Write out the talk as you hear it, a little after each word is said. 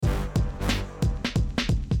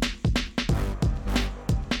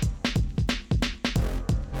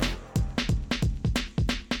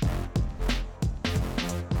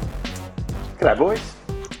G'day, boys.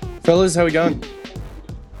 Fellas, how we going?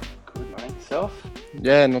 Good, mate. Yourself?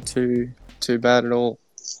 Yeah, not too bad at all.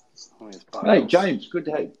 Where's Hey, Bales? James, good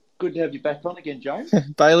to have you back on again, James.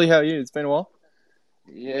 Bailey, how are you? It's been a while.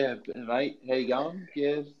 Yeah, mate, how you going?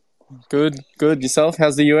 Yeah, Good. Yourself?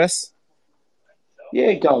 How's the US?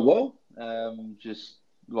 yeah, going well. Just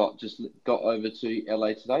got over to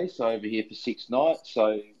LA today, so over here for 6 nights.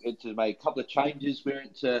 So had to make a couple of changes. We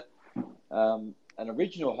went to an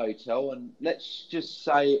original hotel, and let's just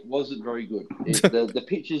say it wasn't very good. The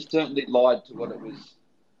pictures certainly lied to what it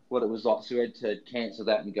was like. So we had to cancel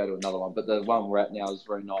that and go to another one. But the one we're at now is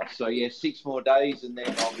very nice. So yeah, 6 more days, and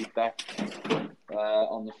then I'll be back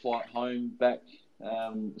on the flight home, back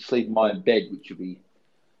sleep in my own bed, which will be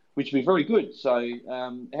very good. So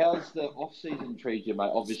how's the off season treated you,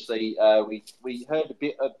 mate? Obviously, we heard a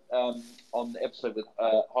bit of on the episode with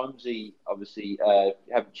Holmesy. Obviously,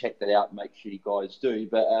 haven't checked that out. Make sure you guys do.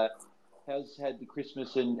 But how's had the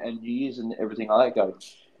Christmas and New Year's and everything like that go?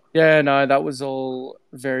 Yeah, no, that was all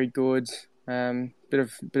very good. Bit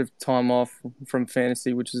of time off from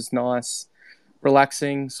fantasy, which is nice.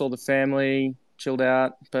 Relaxing, saw the family, chilled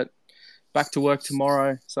out, but back to work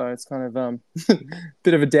tomorrow. So it's kind of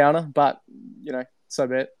bit of a downer, but so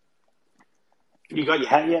be it. You got your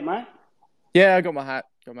hat yet, mate? Yeah, I got my hat,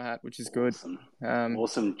 which is good. Awesome. Um,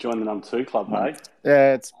 Awesome. Join the number 2 club, hey?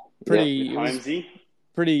 Yeah, it's With pretty. Holmesy.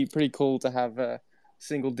 Pretty cool to have a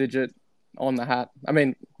single digit on the hat. I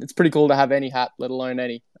mean, it's pretty cool to have any hat, let alone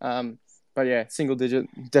any. But yeah, single digit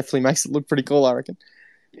definitely makes it look pretty cool, I reckon.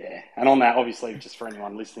 Yeah. And on that, obviously, just for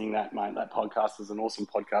anyone listening, that podcast was an awesome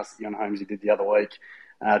podcast that you and Holmesy did the other week,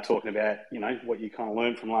 talking about, what you kind of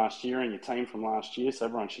learned from last year and your team from last year. So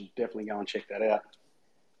everyone should definitely go and check that out.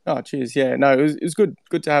 Oh, cheers. Yeah, no, it was good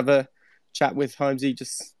to have a chat with Holmesy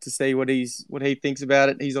just to see what he thinks about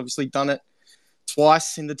it. He's obviously done it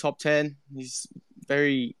twice in the top 10. He's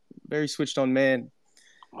very, very switched on man.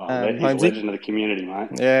 Oh, he's Holmesy. a legend of the community, mate.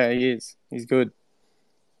 Yeah, he is. He's good.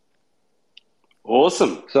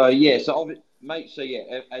 Awesome. So yeah, mate. So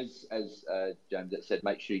yeah, as James said,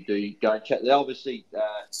 make sure you do go and check that. Obviously,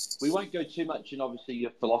 we won't go too much in obviously your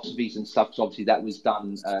philosophies and stuff. Because obviously that was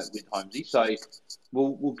done with Holmesy. So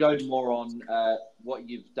we'll go more on what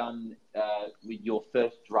you've done with your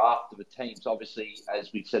first draft of a team. So obviously,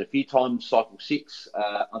 as we've said a few times, Cycle 6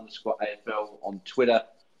 _ AFL on Twitter.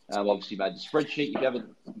 Obviously made the spreadsheet. If you haven't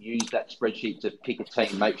used that spreadsheet to pick a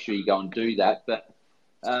team, make sure you go and do that. But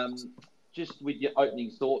just with your opening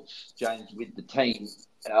thoughts, James, with the team,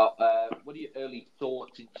 what are your early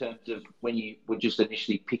thoughts in terms of when you were just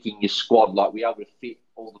initially picking your squad? Like, were you able to fit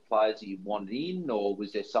all the players that you wanted in, or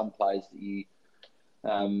was there some players that you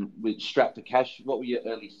were strapped for cash? What were your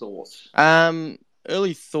early thoughts?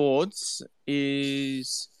 Early thoughts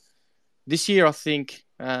is this year, I think,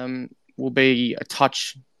 will be a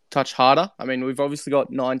touch harder. I mean, we've obviously got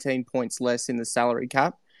 19 points less in the salary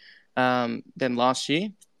cap than last year.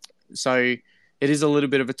 So it is a little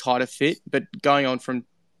bit of a tighter fit, but going on from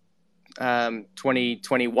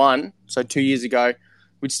 2021, so 2 years ago,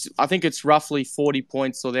 which I think it's roughly 40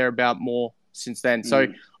 points or thereabout more since then. So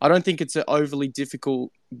I don't think it's an overly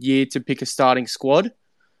difficult year to pick a starting squad,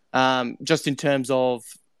 just in terms of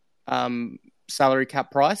salary cap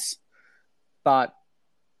price. But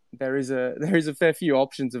there is a fair few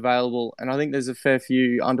options available, and I think there's a fair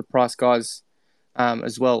few underpriced guys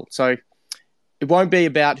as well. So it won't be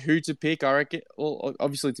about who to pick, I reckon. Well,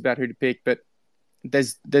 obviously it's about who to pick, but I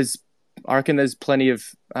reckon there's plenty of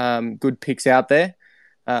good picks out there.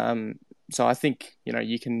 So I think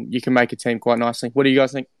you can make a team quite nicely. What do you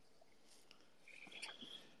guys think?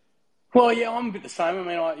 Well, yeah, I'm a bit the same.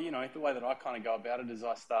 I mean, the way that I kind of go about it is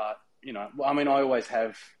I start, I always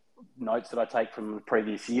have notes that I take from the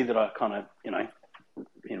previous year that I kind of,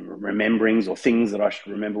 rememberings or things that I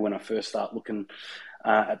should remember when I first start looking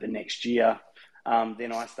at the next year.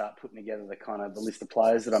 Then I start putting together the list of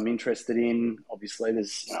players that I'm interested in. Obviously,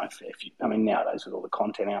 there's nowadays with all the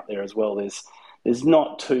content out there as well, there's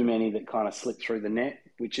not too many that kind of slip through the net,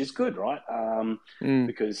 which is good, right?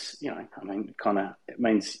 Because it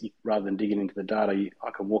means rather than digging into the data, I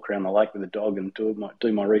can walk around the lake with a dog and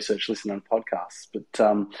do my research, listen to podcasts.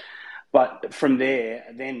 But from there,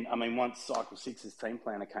 then once Cycle 6's team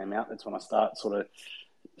planner came out, that's when I start sort of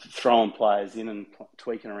throwing players in and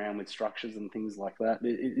tweaking around with structures and things like that.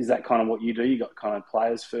 Is that kind of what you do? You got kind of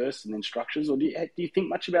players first and then structures, or do you think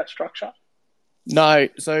much about structure? No.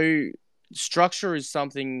 So structure is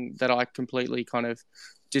something that I completely kind of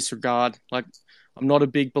disregard. Like, I'm not a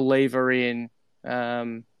big believer in,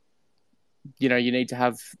 you need to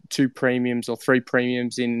have 2 premiums or 3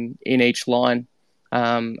 premiums in each line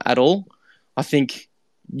at all. I think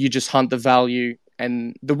you just hunt the value,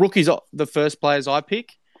 and the rookies are the first players I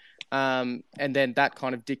pick, and then that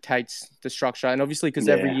kind of dictates the structure. And obviously, because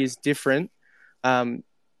every year's different,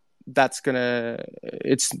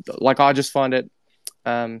 it's like I just find it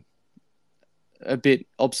a bit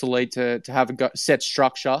obsolete to have a set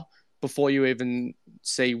structure before you even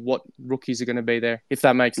see what rookies are going to be there, if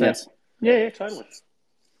that makes sense. Yeah, totally.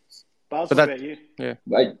 Buzz, what about you? Yeah.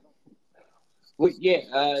 Well,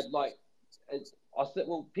 I said,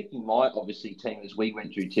 picking my obviously team as we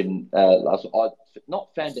went through, Tim, last, I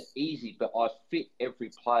not found it easy, but I fit every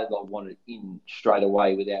player that I wanted in straight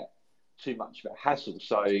away without too much of a hassle.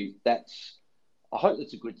 So I hope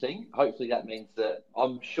that's a good thing. Hopefully that means that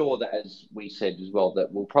I'm sure that, as we said as well,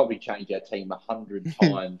 that we'll probably change our team 100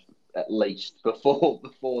 times at least before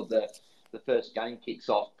the first game kicks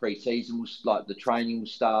off. Pre-season, like the training will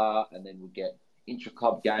start, and then we'll get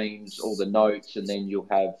intra-club games, all the notes, and then you'll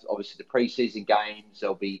have obviously the pre-season games.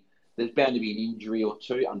 There's bound to be an injury or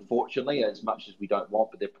two, unfortunately, as much as we don't want,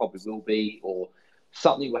 but there probably will be, or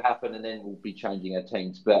something will happen, and then we'll be changing our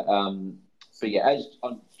teams. But yeah, as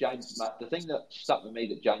James, the thing that stuck with me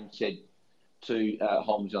that James said to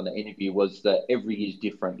Holmes on the interview was that every year is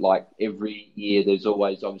different. Like every year, there's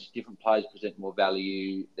always obviously different players present more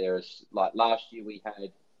value. There's like last year we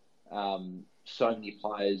had so many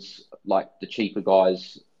players, like the cheaper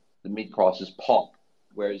guys, the mid prices pop.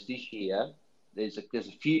 Whereas this year, there's a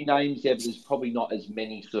few names there, but there's probably not as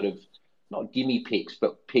many sort of not gimme picks,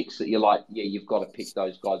 but picks that you're like, yeah, you've got to pick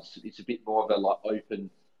those guys. It's a bit more of a like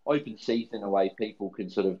open season in a way. People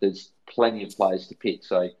can there's plenty of players to pick.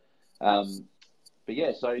 So, but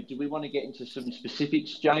yeah. So, do we want to get into some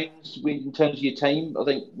specifics, James, in terms of your team? I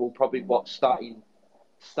think we'll probably start in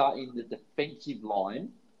the defensive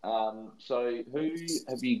line. So who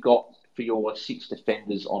have you got for your 6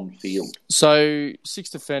 defenders on field? So 6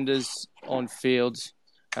 defenders on field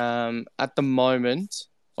at the moment.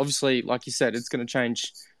 Obviously, like you said, it's going to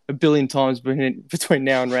change a billion times between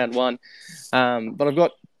now and round 1. But I've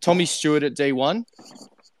got Tommy Stewart at D1,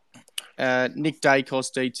 Nick Dacos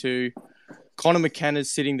D2, Connor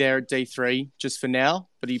McKenna's sitting there at D3 just for now,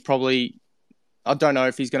 but I don't know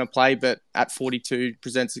if he's going to play, but at 42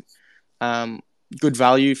 presents good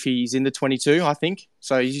value if he's in the 22, I think.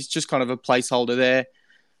 So he's just kind of a placeholder there.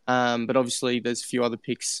 But obviously there's a few other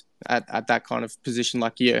picks at that kind of position,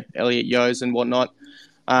 like Elliot Yos and whatnot.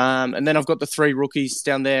 And then I've got the 3 rookies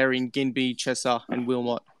down there in Ginby, Chesser and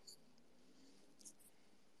Wilmot.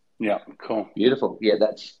 Yeah, cool. Beautiful. Yeah,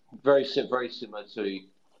 that's very similar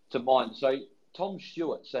to mine. So Tom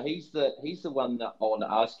Stewart, so he's the one that I want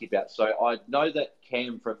to ask you about. So I know that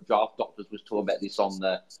Cam from Draft Doctors was talking about this on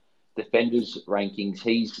the defenders rankings.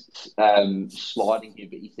 He's sliding here,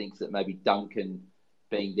 but he thinks that maybe Duncan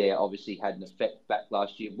being there obviously had an effect back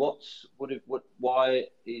last year. Why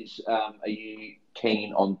are you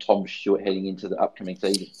keen on Tom Stewart heading into the upcoming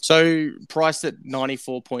season? So priced at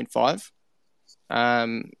 94.5.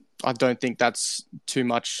 I don't think that's too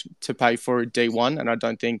much to pay for a D1, and I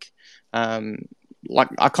don't think I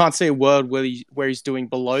can't see a world where he's doing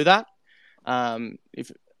below that.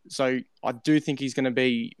 So I do think he's going to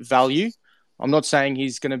be value. I'm not saying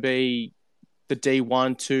he's going to be the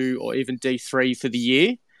D1, 2, or even D3 for the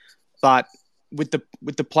year, but with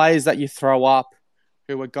the players that you throw up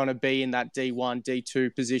who are going to be in that D1,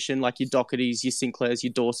 D2 position, like your Dohertys, your Sinclairs,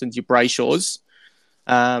 your Dawsons, your Brayshaws,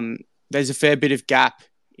 there's a fair bit of gap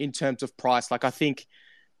in terms of price. Like I think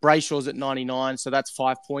Brayshaw's at 99, so that's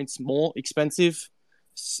 5 points more expensive.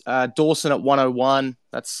 Dawson at 101,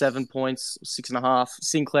 that's 7 points, 6.5.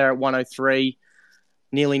 Sinclair at 103,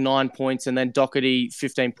 nearly 9 points, and then Doherty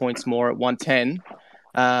 15 points more at 110.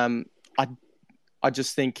 I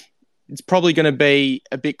just think it's probably going to be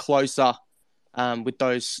a bit closer with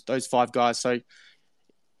those 5 guys. So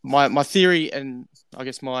my theory, and I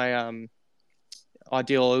guess my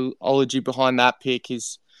ideology behind that pick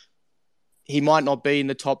is he might not be in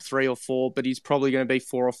the top 3 or 4, but he's probably going to be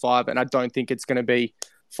 4 or 5, and I don't think it's going to be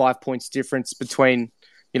 5 points difference between,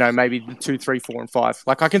 maybe the 2, 3, 4, and 5.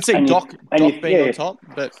 Like I can see Doc being on top,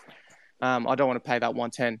 but I don't want to pay that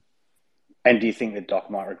 110. And do you think that Doc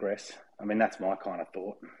might regress? I mean, that's my kind of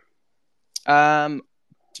thought.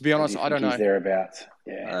 To be honest, I don't know. He's thereabouts.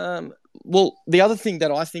 Yeah. Well, the other thing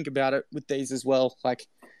that I think about it with these as well, like,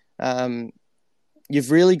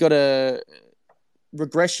 you've really got to.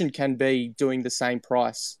 Regression can be doing the same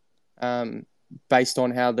price based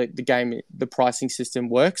on how the pricing system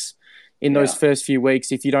works. In those first few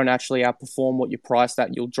weeks, if you don't actually outperform what you priced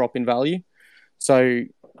at, you'll drop in value. So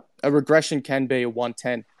a regression can be a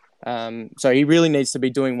 110. So he really needs to be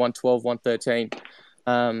doing 112, 113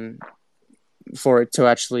 for it to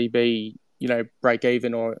actually be break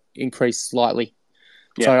even or increase slightly.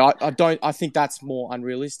 Yeah. So I think that's more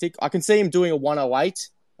unrealistic. I can see him doing a 108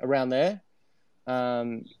 around there.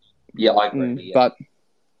 Yeah, I agree. Yeah. But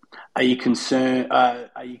are you concerned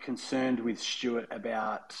with Stewart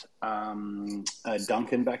about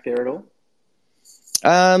Duncan back there at all?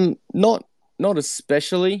 Not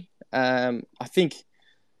especially. I think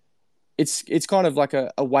it's kind of like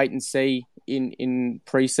a wait and see in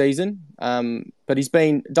pre-season. But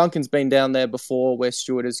Duncan's been down there before where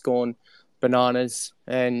Stewart has gone bananas,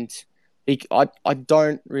 and I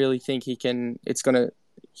don't really think it's going to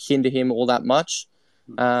hinder him all that much.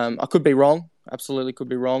 I could be wrong. Absolutely could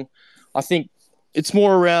be wrong. I think it's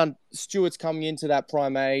more around Stewart's coming into that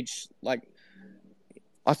prime age. Like,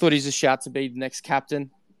 I thought he's a shout to be the next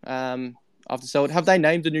captain. After Selwood, have they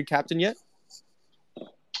named a new captain yet?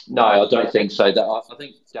 No, I don't think so. I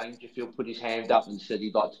think Dangerfield put his hand up and said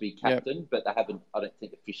he'd like to be captain, but they haven't, I don't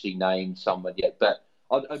think, officially named someone yet. But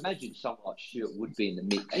I'd imagine someone like Stewart would be in the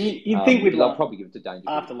mix. You'd think they'll probably give it to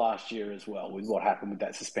Dangerfield. After last year as well, with what happened with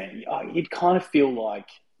that suspension, you'd kind of feel like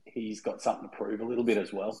he's got something to prove a little bit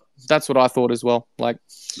as well. That's what I thought as well. Like,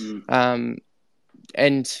 and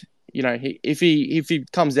if he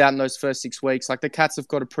comes out in those first 6 weeks, like the Cats have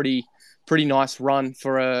got a pretty nice run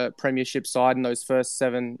for a premiership side in those first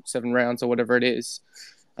seven rounds or whatever it is.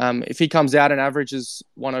 If he comes out and averages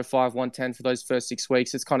 105, 110 for those first 6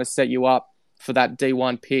 weeks, it's kind of set you up for that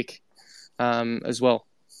D1 pick as well.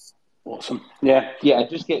 Awesome. Yeah.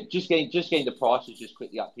 Just getting the prices just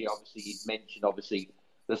quickly up here. Obviously, you've mentioned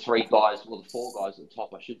the three guys, the four guys at the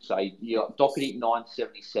top, I should say. You got Doherty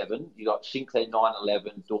 977, you got Sinclair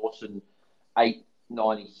 911, Dawson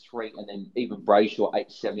 893, and then even Brayshaw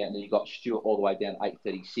 878, and then you got Stewart all the way down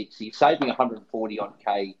 836. So you're saving 140 on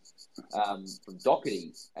K from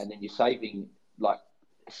Doherty, and then you're saving like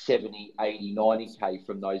 70, 80, 90K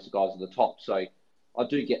from those guys at the top. So I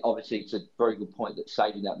do get, obviously, it's a very good point that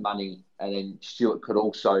saving that money, and then Stewart could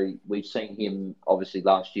also, we've seen him obviously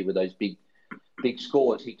last year with those big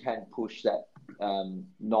scores, he can push that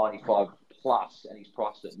 95 plus, and he's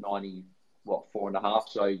priced at 90, 4.5.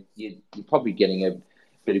 So you're probably getting a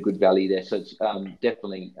bit of good value there. So it's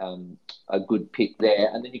definitely a good pick there.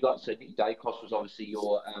 And then Nick Dacos was obviously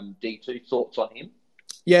your D2. Thoughts on him?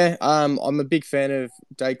 Yeah, I'm a big fan of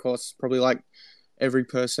Dacos, probably like every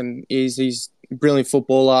person is. He's a brilliant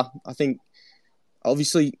footballer. I think,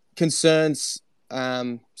 obviously, concerns,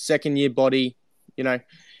 second year body,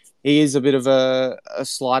 he is a bit of a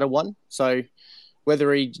slider one. So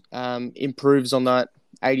whether he improves on that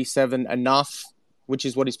 87 enough, which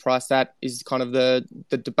is what he's priced at, is kind of the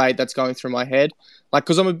debate that's going through my head. Like,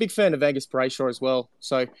 because I'm a big fan of Angus Brayshaw as well.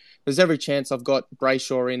 So there's every chance I've got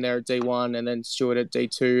Brayshaw in there at D1 and then Stewart at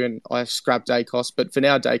D2, and I scrap Dacos. But for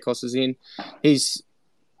now, Dacos is in. They're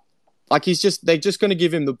just going to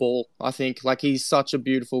give him the ball, I think. Like, he's such a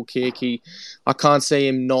beautiful kick. I can't see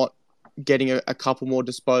him not getting a couple more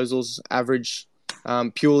disposals average,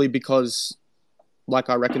 purely because, like,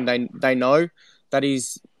 I reckon they know that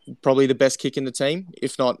he's probably the best kick in the team,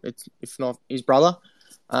 if not his brother.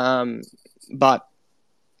 But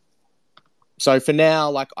so for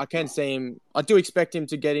now, like, I can see him. I do expect him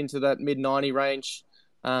to get into that mid-90 range.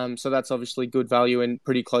 So that's obviously good value and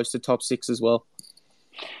pretty close to top 6 as well.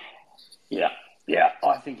 Yeah,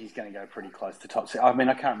 I think he's going to go pretty close to top 6. I mean,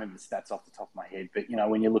 I can't remember the stats off the top of my head, but,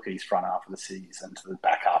 when you look at his front half of the season to the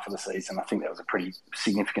back half of the season, I think there was a pretty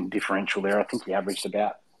significant differential there. I think he averaged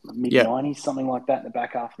about mid-90s, something like that in the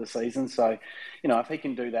back half of the season. So, if he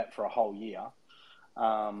can do that for a whole year,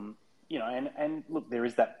 and look, there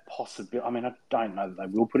is that possibility. I mean, I don't know that they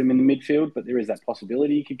will put him in the midfield, but there is that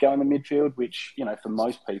possibility he could go in the midfield, which, for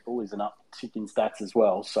most people is an uptick in stats as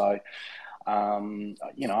well. So,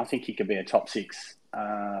 I think he could be a top 6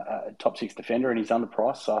 defender, and he's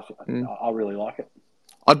underpriced. So I really like it.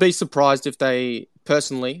 I'd be surprised if they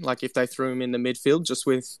threw him in the midfield just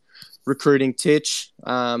with recruiting Titch.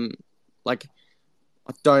 Unless,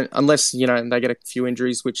 they get a few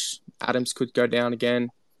injuries, which Adams could go down again.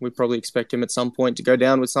 We'd probably expect him at some point to go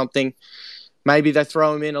down with something. Maybe they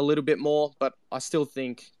throw him in a little bit more, but I still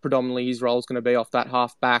think predominantly his role is going to be off that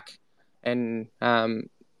half back and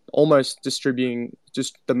almost distributing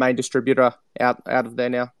just the main distributor out of there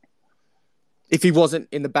now. If he wasn't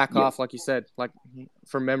in the back half, like you said, like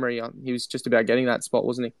from memory, he was just about getting that spot,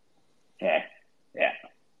 wasn't he?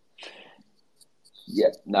 Yeah,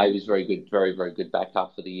 no, he was very good, very, very good back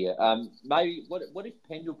half of the year. Maybe what if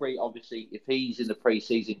Pendlebury, obviously, if he's in the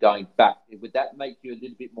pre-season going back, would that make you a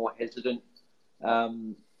little bit more hesitant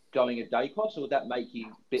going at Dacos, or would that make you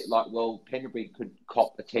a bit like, well, Pendlebury could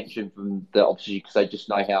cop attention from the obviously because they just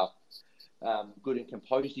know how good and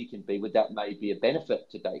composed he can be, would that may be a benefit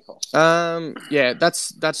to Dacos? Yeah,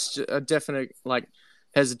 that's a definite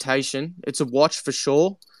hesitation. It's a watch for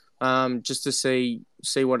sure. Just to see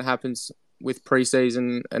what happens with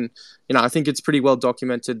preseason, and I think it's pretty well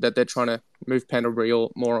documented that they're trying to move Pendlebury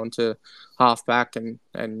more onto halfback and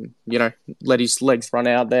let his legs run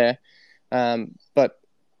out there. But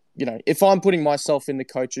if I'm putting myself in the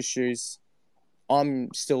coach's shoes,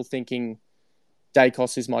 I'm still thinking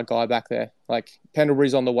Dacos is my guy back there.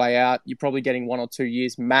 Pendlebury's on the way out. You're probably getting 1 or 2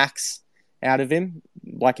 years max out of him.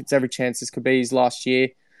 It's every chance this could be his last year.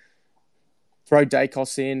 Throw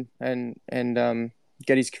Dacos in and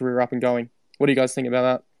get his career up and going. What do you guys think about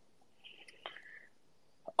that?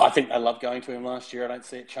 I think they loved going to him last year. I don't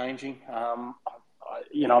see it changing.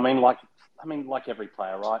 Like every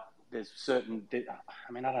player, right? There's certain. I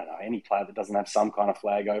don't know any player that doesn't have some kind of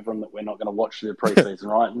flag over him that we're not going to watch through the preseason,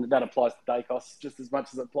 right? And that applies to Dacos just as much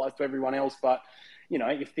as it applies to everyone else. But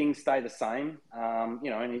if things stay the same, and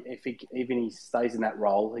if he stays in that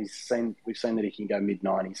role, we've seen that he can go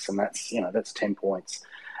mid-90s, and that's 10 points.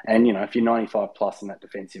 And if you're 95 plus in that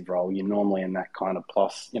defensive role, you're normally in that kind of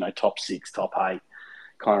plus, top 6, top 8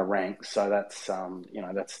 kind of rank. So that's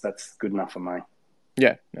that's good enough for me.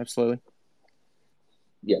 Yeah, absolutely.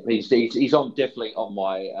 Yeah, he's definitely on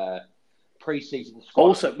my preseason squad.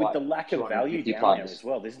 Also, with the lack of value down there as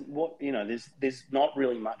well, there's not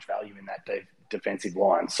really much value in that defensive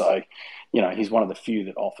line. So, he's one of the few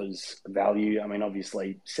that offers value.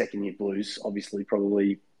 Obviously, second-year Blues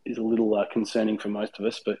probably is a little concerning for most of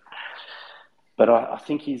us, but I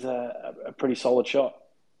think he's a pretty solid shot.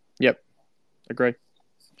 Yep, agree.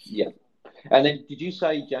 Yeah, and then did you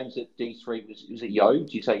say, James, that D3 was it Yo?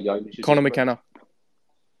 Did you say Yo was your Connor D3? McKenna?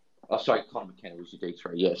 Oh, sorry, Connor McKenna was your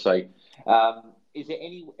D3. Yeah. So, is there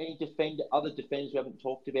any other defenders we haven't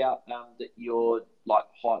talked about that you're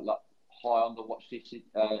high on the watch list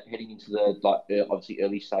heading into the obviously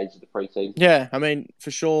early stages of the preseason? Yeah,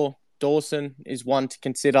 for sure, Dawson is one to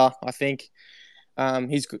consider. I think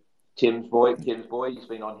he's good. Tim's boy. He's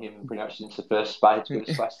been on him pretty much since the first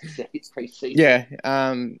preseason. Yeah,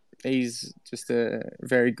 he's just a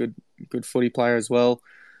very good footy player as well.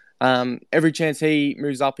 Every chance he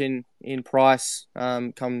moves up in price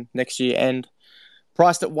come next year, and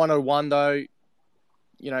priced at 101 though,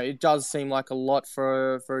 it does seem like a lot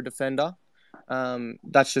for a defender.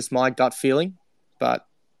 That's just my gut feeling, but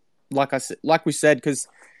like we said, because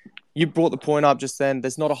you brought the point up just then,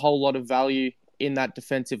 there's not a whole lot of value in that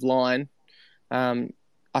defensive line. I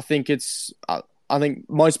think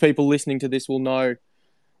most people listening to this will know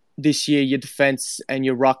this year your defense and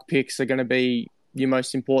your ruck picks are going to be your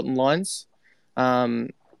most important lines.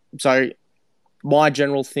 So my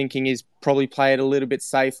general thinking is probably play it a little bit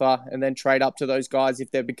safer and then trade up to those guys if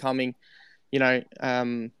they're becoming,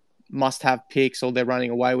 must-have picks or they're running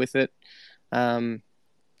away with it.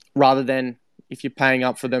 Rather than if you're paying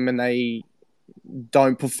up for them and they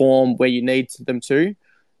don't perform where you need them to,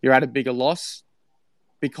 you're at a bigger loss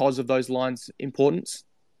because of those lines' importance.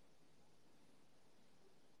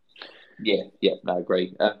 Yeah, no, I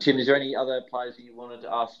agree. Tim, is there any other players that you wanted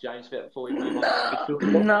to ask James about before we move on to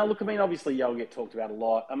midfield? No, look, obviously Yo will get talked about a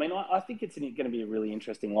lot. I think it's going to be a really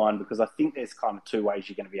interesting line because I think there's kind of two ways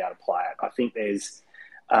you're going to be able to play it. I think there's,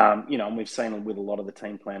 and we've seen with a lot of the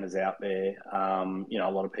team planners out there, a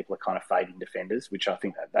lot of people are kind of fading defenders, which I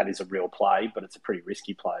think that is a real play, but it's a pretty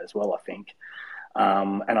risky play as well, I think.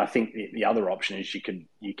 And I think the other option is you could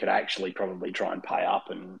actually probably try and pay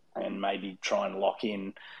up and maybe try and lock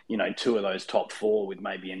in, two of those top four with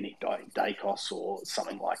maybe a Nick Dacos or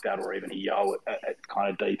something like that, or even a Yo at kind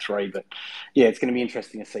of D3. But yeah, it's going to be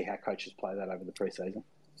interesting to see how coaches play that over the preseason.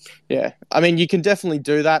 Yeah, you can definitely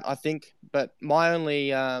do that, I think. But my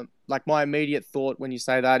only, my immediate thought when you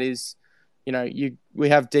say that is, we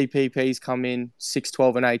have DPPs come in 6,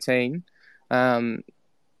 12, and 18. The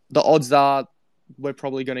odds are we're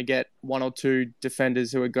probably going to get 1 or 2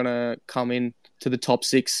 defenders who are going to come in to the top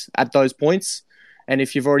 6 at those points. And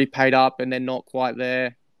if you've already paid up and they're not quite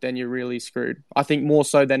there, then you're really screwed. I think more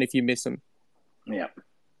so than if you miss them. Yeah.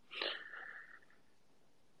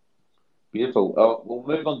 Beautiful. We'll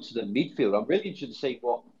move on to the midfield. I'm really interested to see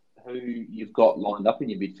who you've got lined up in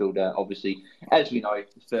your midfield. Obviously, as we know,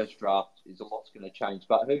 the first draft is a lot's going to change.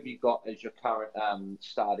 But who have you got as your current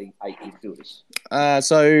starting 8 midfielders?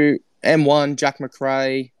 So M1, Jack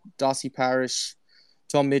McRae, Darcy Parish,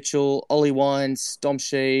 Tom Mitchell, Ollie Wines, Dom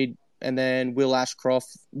Sheed, and then Will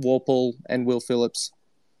Ashcroft, Warple, and Will Phillips.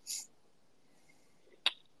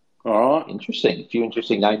 All right. Interesting. A few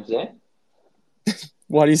interesting names there.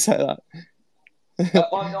 Why do you say that?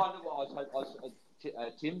 Tim,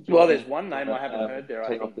 do you Well, want there's to one name I haven't heard there, I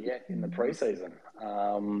take off think, yet in the preseason. Yeah.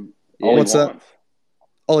 Ollie What's that? Wines.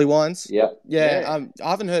 Ollie Wines? Yeah. Yeah, I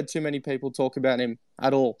haven't heard too many people talk about him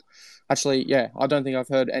at all. Actually, yeah, I don't think I've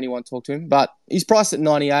heard anyone talk to him. But he's priced at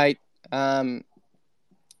 98. Like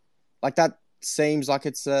that seems like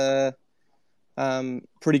it's a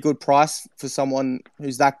pretty good price for someone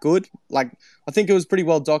who's that good. Like I think it was pretty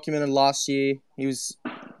well documented last year. He was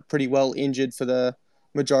pretty well injured for the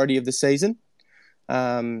majority of the season.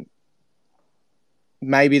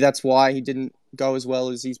 Maybe that's why he didn't go as well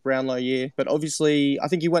as his Brownlow year. But obviously, I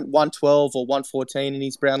think he went 112 or 114 in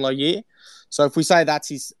his Brownlow year. So if we say that's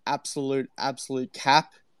his absolute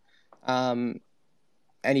cap, and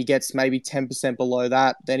he gets maybe 10% below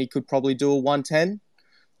that, then he could probably do a 110.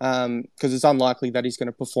 Because it's unlikely that he's going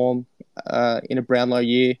to perform in a Brownlow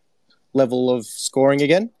year level of scoring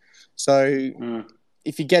again. So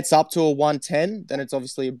if he gets up to a 110, then it's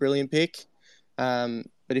obviously a brilliant pick. But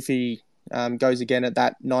if he goes again at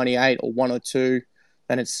that 98 or 102,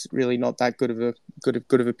 then it's really not that good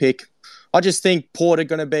of a pick. I just think Port are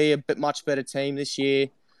going to be a bit much better team this year.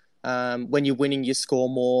 When you're winning, you score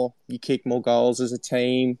more, you kick more goals as a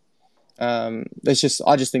team. I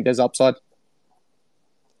just think there's upside.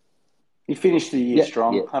 He finished the year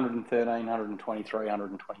strong, Yeah. 113, 123,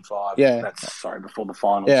 125. Yeah. Before the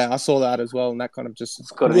finals. Yeah, I saw that as well, and that kind of just...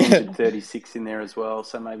 It's got an injured 36 in there as well,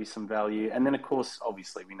 so maybe some value. And then, of course,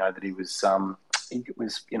 obviously, we know that he was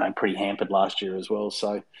pretty hampered last year as well.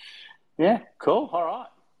 So, yeah, cool. All right.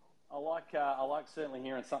 I like certainly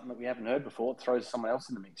hearing something that we haven't heard before. It throws someone else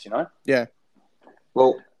in the mix, Yeah.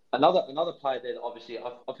 Well, another player that obviously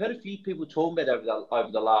I've heard a few people talking about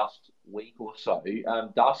over the last week or so,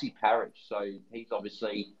 Darcy Parish. So he's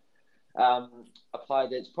obviously a player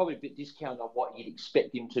that's probably a bit discounted on what you'd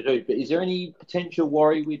expect him to do. But is there any potential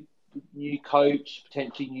worry with new coach,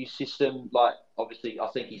 potentially new system? Like obviously, I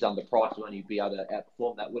think he's underpriced when he'd be able to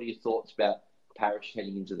outperform that. What are your thoughts about Parish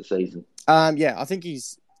heading into the season? Yeah, I think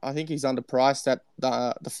he's underpriced at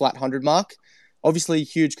the flat 100 mark. Obviously,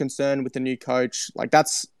 huge concern with the new coach. Like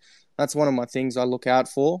that's one of my things I look out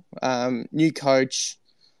for. New coach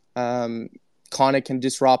kind of can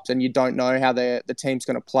disrupt, and you don't know how the team's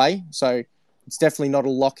going to play. So it's definitely not a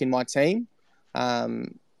lock in my team.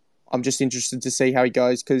 I'm just interested to see how he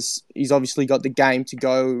goes because he's obviously got the game to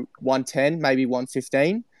go 110, maybe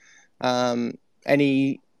 115. And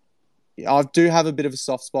I do have a bit of a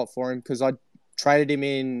soft spot for him because I traded him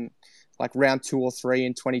in like round 2 or 3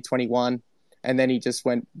 in 2021, and then he just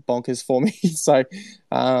went bonkers for me. So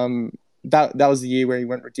that was the year where he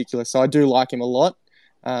went ridiculous. So I do like him a lot.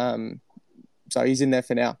 So he's in there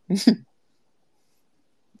for now.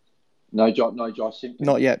 No Josh Simpkins.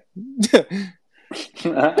 Not yet.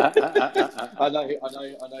 I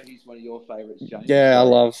know he's one of your favourites, James. Yeah,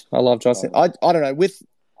 so. I love Josh. I don't know, with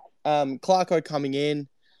Clarko coming in,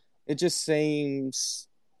 it just seems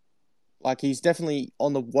like he's definitely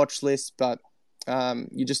on the watch list, but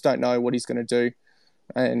you just don't know what he's going to do.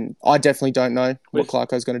 And I definitely don't know what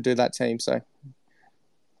Clarko's going to do to that team. So,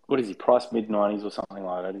 what is he, priced mid-90s or something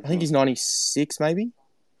like that? I think he's 96 maybe.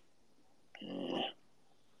 Yeah.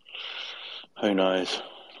 Who knows?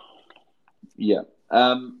 Yeah.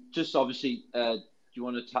 Just obviously, do you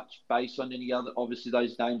want to touch base on any other, obviously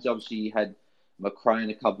those names? Obviously you had McRae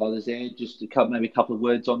and a couple others there. Just maybe a couple of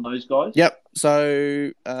words on those guys. Yep.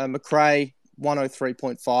 So McRae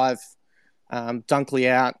 103.5, Dunkley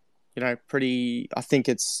out. Pretty. I think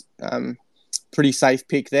it's pretty safe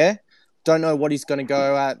pick there. Don't know what he's going to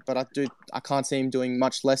go at, but I can't see him doing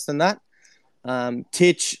much less than that.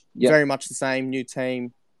 Titch, very much the same, new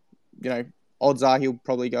team. Odds are he'll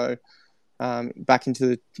probably go back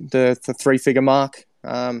into the 3-figure mark.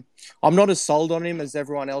 I'm not as sold on him as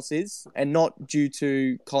everyone else is, and not due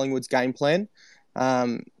to Collingwood's game plan.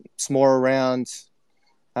 It's more around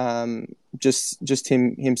just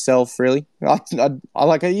himself, really. I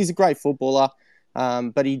like. He's a great footballer,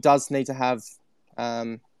 but he does need to have,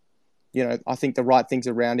 I think the right things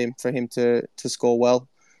around him for him to score well.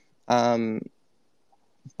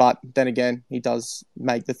 But then again, he does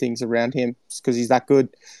make the things around him because he's that good.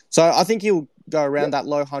 So I think he'll go around that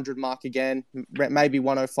low 100 mark again, maybe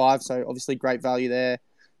 105. So obviously great value there.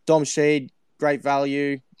 Dom Sheed, great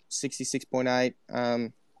value,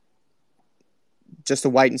 66.8. Just a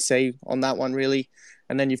wait and see on that one, really.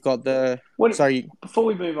 And then you've got before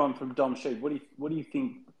we move on from Dom Sheed, what do you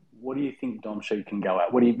think? What do you think Dom Sheed can go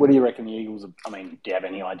at? What do you reckon the Eagles? Do you have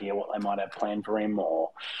any idea what they might have planned for him,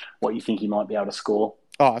 or what you think he might be able to score?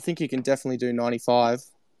 Oh, I think he can definitely do 95.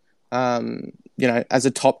 As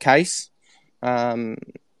a top case, I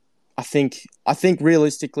I think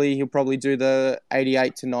realistically he'll probably do the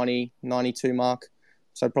 88 to 90, 92 mark.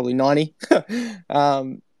 So probably 90.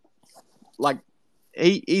 Like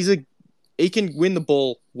he can win the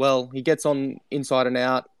ball well. He gets on inside and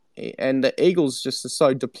out, and the Eagles just are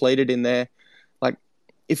so depleted in there. Like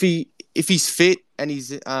if he's fit and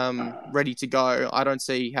he's ready to go, I don't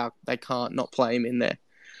see how they can't not play him in there.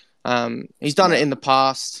 He's done it in the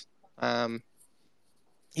past.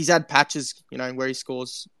 He's had patches, where he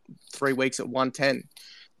scores 3 weeks at 110.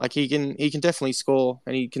 Like he can definitely score,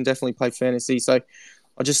 and he can definitely play fantasy. So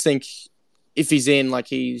I just think if he's in, like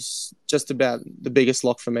he's just about the biggest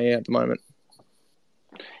lock for me at the moment.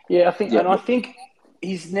 Yeah, I think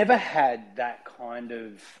he's never had that kind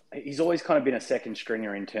of. He's always kind of been a second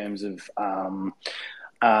stringer in terms of,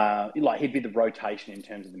 like he'd be the rotation in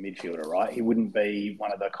terms of the midfielder, right? He wouldn't be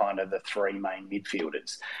one of the kind of the three main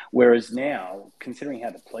midfielders. Whereas now, considering how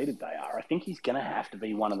depleted they are, I think he's going to have to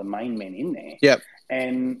be one of the main men in there. Yep.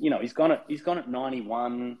 And he's gone at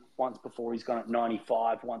 91 once before. He's gone at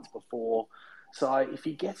 95 once before. So if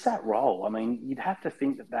he gets that role, I mean, you'd have to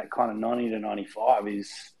think that kind of 90 to 95 is,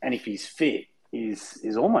 and if he's fit,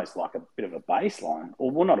 is almost like a bit of a baseline,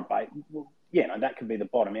 or well, not a base. Well, that could be the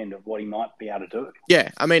bottom end of what he might be able to do.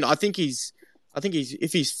 Yeah, I mean, I think he's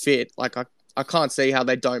if he's fit, like I can't see how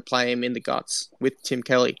they don't play him in the guts with Tim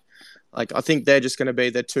Kelly. Like I think they're just going to be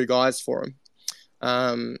the two guys for him.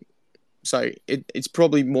 So it's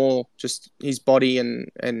probably more just his body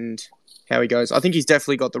and how he goes. I think he's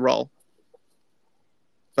definitely got the role.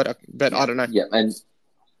 But I don't know. Yeah,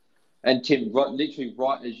 and Tim, literally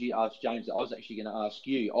right as you asked James, I was actually going to ask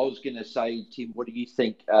you. I was going to say, Tim, what do you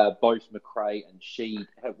think both McRae and Sheed,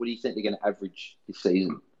 what do you think they're going to average this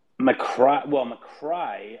season?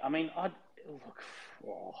 McRae, I mean, I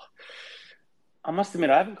must admit,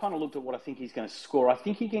 I haven't kind of looked at what I think he's going to score. I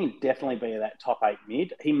think he can definitely be that top 8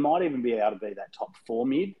 mid. He might even be able to be that top 4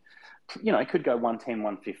 mid. He could go 110,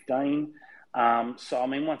 115. So, I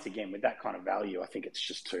mean, once again, with that kind of value, I think it's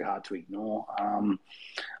just too hard to ignore.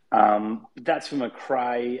 That's for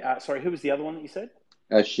McRae. Sorry, who was the other one that you said?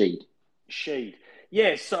 Sheed.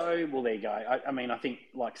 Yeah, so, well, there you go. I mean, I think,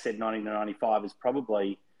 like I said, 90 to 95 is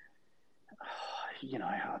probably,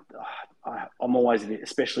 I'm always,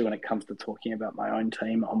 especially when it comes to talking about my own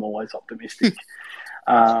team, I'm always optimistic.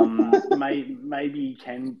 Maybe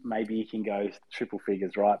he can go triple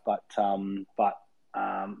figures, right? But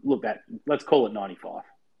look, let's call it 95.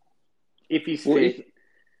 If he's fit.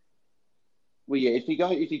 If he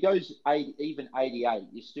goes even 88,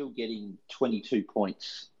 you're still getting 22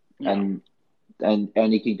 points, yeah. and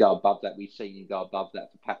he can go above that. We've seen him go above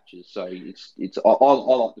that for patches, so it's I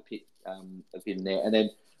like the pick of him there. And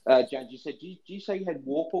then James, you said, do you say you had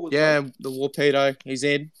Warple? The Warpedo, he's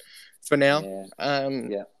in for now.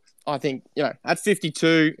 Yeah. I think at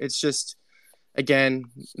 52, it's just again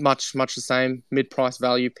much the same mid-price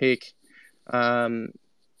value pick,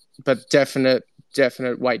 but definite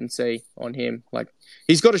wait and see on him. Like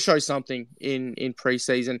he's got to show something in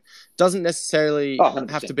preseason. Doesn't necessarily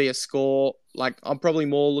have to be a score. Like I'm probably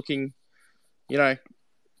more looking,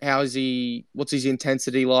 how is he? What's his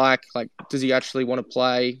intensity like? Like does he actually want to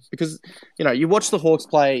play? Because you watch the Hawks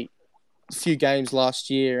play a few games last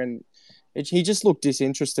year, and he just looked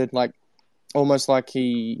disinterested. Like almost like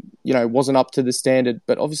he wasn't up to the standard.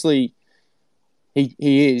 But obviously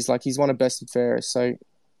he is. Like he's one of best and fairest. So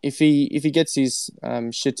if he gets his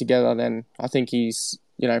shit together, then I think he's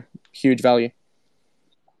huge value.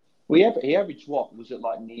 Well, he averaged what was it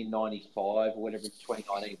like near 95 or whatever in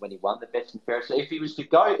 2019 when he won the best and fairest. So if he was to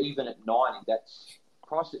go even at 90, that's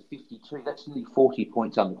priced at 52. That's nearly 40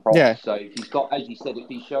 points underpriced. Yeah. So if he's got, as you said, if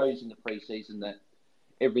he shows in the preseason that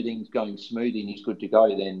everything's going smooth and he's good to go,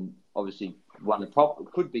 then obviously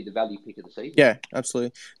could be the value pick of the season. Yeah,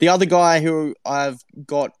 absolutely. The other guy who I've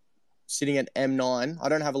got sitting at M9, I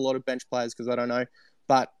don't have a lot of bench players because I don't know,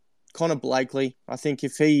 but Connor Blakely, I think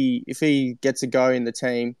if he gets a go in the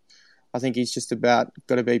team, I think he's just about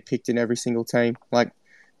got to be picked in every single team. Like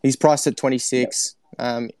he's priced at 26.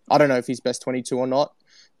 Yep. I don't know if he's best 22 or not,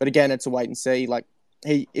 but again, it's a wait and see. Like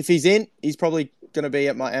if he's in, he's probably going to be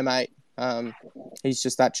at my M8. He's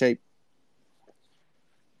just that cheap.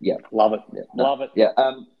 Yeah, love it. Yeah. Love it. Yeah.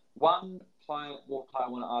 One player I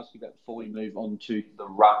want to ask you about before we move on to the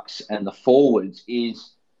rucks and the forwards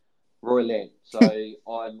is Roy Laird. So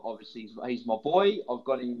I'm obviously he's my boy. I've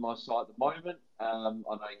got him in my side at the moment. I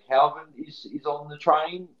know Calvin is on the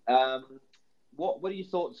train. What are your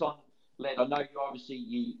thoughts on Laird? I know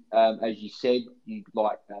you as you said, you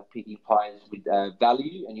like picking players with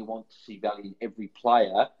value, and you want to see value in every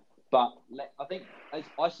player. But I think, as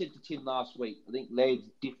I said to Tim last week, I think Laird's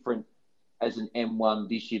different as an M1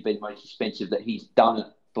 this year being most expensive, that he's done it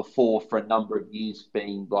before for a number of years,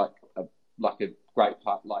 being like a great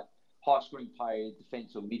part, like high scoring player,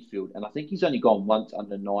 defence or midfield. And I think he's only gone once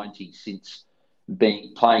under 90 since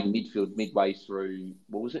playing midfield midway through,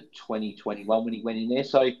 what was it, 2021 when he went in there.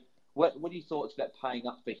 So what are your thoughts about paying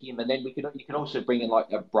up for him? And then you can also bring in like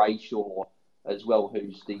a Brayshaw as well,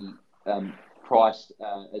 who's the priced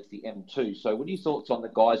as the M2. So what are your thoughts on the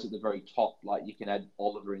guys at the very top? Like you can add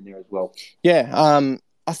Oliver in there as well. Yeah,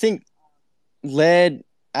 I think Laird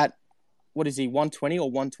at, what is he, 120 or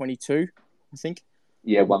 122, I think?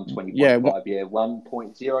 Yeah, 120.5, yeah,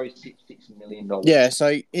 $1.066 million. Yeah,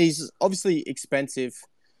 so he's obviously expensive,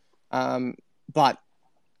 but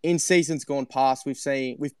in seasons gone past,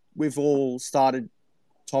 we've all started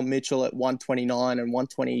Tom Mitchell at 129 and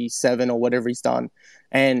 127 or whatever he's done,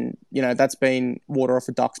 and that's been water off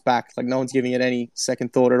a duck's back. Like no one's giving it any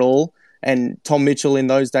second thought at all. And Tom Mitchell in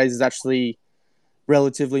those days is actually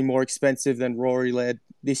relatively more expensive than Rory Laird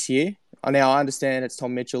this year. Now I understand it's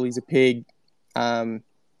Tom Mitchell; he's a pig.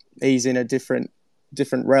 He's in a different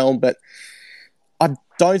realm, but I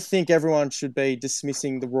don't think everyone should be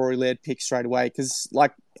dismissing the Rory Laird pick straight away, because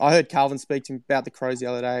like I heard Calvin speak to him about the Crows the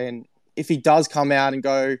other day, and if he does come out and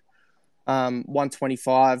go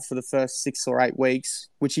 125 for the first 6 or 8 weeks,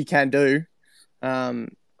 which he can do,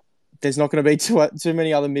 there's not going to be too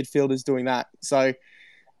many other midfielders doing that. So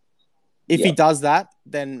if he does that,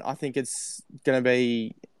 then I think it's going to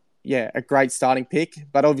be a great starting pick.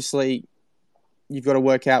 But obviously, you've got to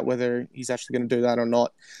work out whether he's actually going to do that or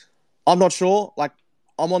not. I'm not sure. Like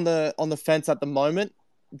I'm on the fence at the moment.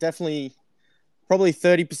 Definitely, probably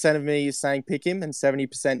 30% of me is saying pick him, and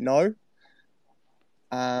 70% no.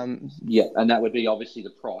 And that would be obviously the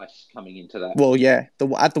price coming into that. Well, yeah,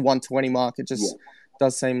 at the 120 mark, it just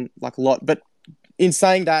does seem like a lot. But in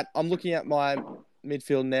saying that, I'm looking at my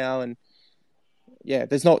midfield now, and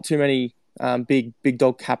there's not too many big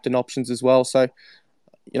dog captain options as well. So,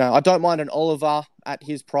 I don't mind an Oliver at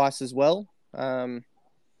his price as well.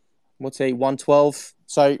 What's he, 112?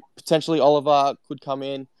 So potentially Oliver could come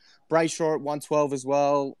in. Brayshaw at 112 as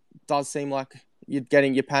well. Does seem like you're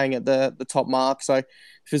paying at the top mark. So if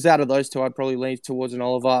it's out of those two, I'd probably lean towards an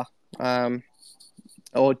Oliver.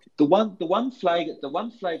 Or the one flag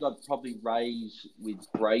I'd probably raise with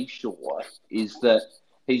Brayshaw is that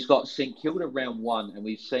he's got St Kilda round 1, and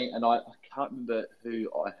we've seen, and I can't remember who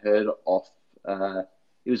I heard off.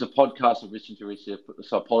 It was a podcast I've listened to recently,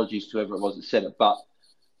 so apologies to whoever it was that said it. But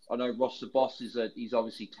I know Ross the Boss he's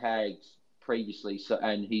obviously tagged previously, so,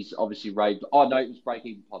 and he's obviously raved. Oh no, it was Break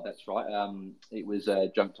Even Pod. That's right. It was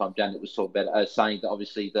Junk Time Jan that was talking about it, saying that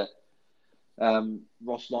obviously that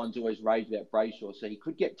Ross Lyons always raved about Brayshaw, so he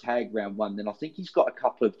could get tagged round 1. Then I think he's got a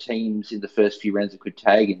couple of teams in the first few rounds that could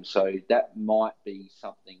tag him, so that might be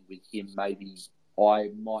something with him. Maybe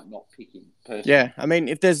I might not pick him personally. Yeah, I mean,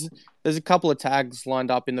 if there's a couple of tags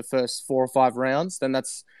lined up in the first 4 or 5 rounds, then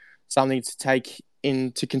that's something to take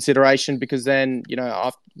into consideration, because then,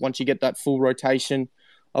 once you get that full rotation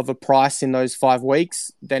of a price in those 5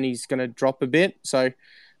 weeks, then he's going to drop a bit. So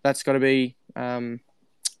that's got to be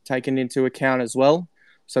taken into account as well.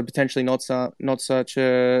 So potentially not such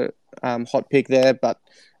a hot pick there, but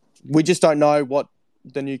we just don't know what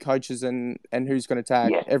the new coaches and who's going to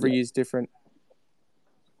tag. Every year's different.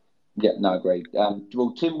 Yeah, no, agreed.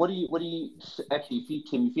 Well, Tim, what do you actually?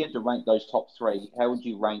 If you had to rank those top 3, how would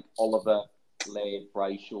you rank Oliver, Laird,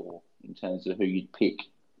 Brayshaw in terms of who you'd pick?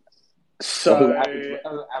 So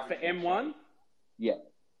for M1,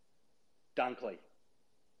 Dunkley.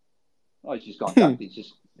 Oh, he's just gone Dunkley. He's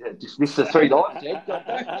just missed the 3 lines,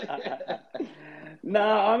 Ed. No,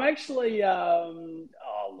 I'm actually.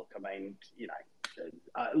 Look, I mean,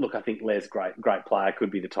 I think Laird's great player.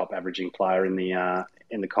 Could be the top averaging player in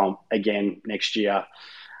the comp again next year.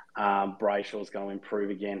 Brayshaw's going to improve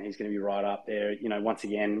again. He's going to be right up there. Once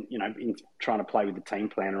again, in trying to play with the team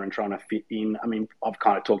planner and trying to fit in. I mean, I've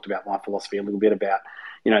kind of talked about my philosophy a little bit about,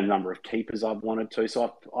 the number of keepers I've wanted to.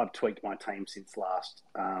 So I've tweaked my team since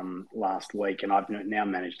last week, and I've now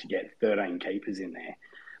managed to get 13 keepers in there.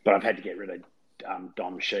 But I've had to get rid of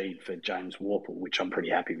Dom Sheed for James Warple, which I'm pretty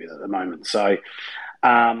happy with at the moment. So,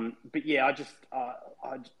 but yeah, I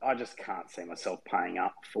just can't see myself paying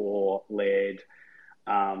up for Laird.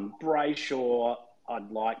 Brayshaw,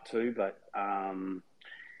 I'd like to, but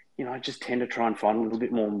I just tend to try and find a little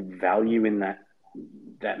bit more value in that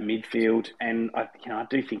midfield, and I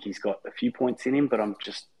do think he's got a few points in him, but I'm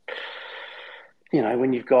just,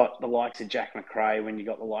 when you've got the likes of Jack McRae, when you've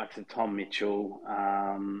got the likes of Tom Mitchell,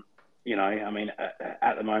 I mean,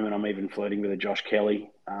 at the moment I'm even flirting with a Josh Kelly.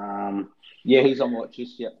 Yeah, he's on watch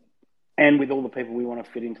list, yeah. And with all the people we want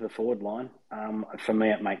to fit into the forward line, for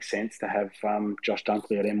me, it makes sense to have Josh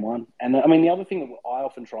Dunkley at M1. And I mean, the other thing that I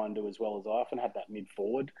often try and do as well is I often have that mid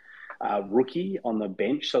forward rookie on the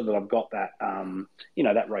bench, so that I've got that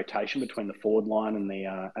that rotation between the forward line and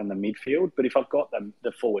the midfield. But if I've got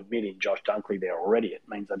the forward mid in Josh Dunkley there already, it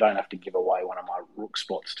means I don't have to give away one of my rook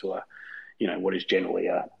spots to what is generally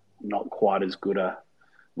a not quite as good a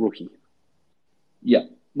rookie. Yeah.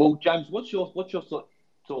 Well, James, what's your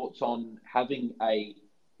thoughts on having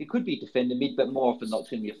it could be a defender mid, but more often not, it's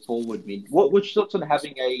going to be a forward mid. What's your thoughts on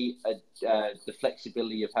having the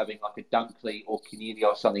flexibility of having like a Dunkley or Canelli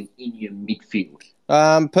or something in your midfield?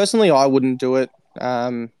 Personally, I wouldn't do it.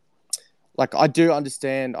 I do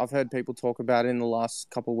understand. I've heard people talk about it in the last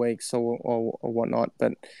couple of weeks or whatnot,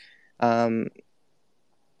 but I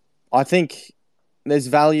think there's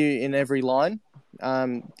value in every line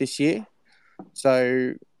this year.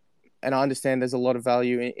 So, and I understand there's a lot of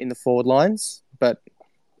value in the forward lines, but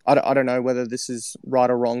I don't know whether this is right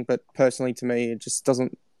or wrong, but personally to me, it just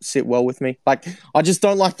doesn't sit well with me. Like, I just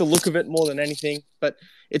don't like the look of it more than anything, but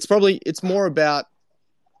it's more about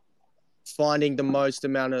finding the most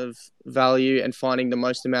amount of value and finding the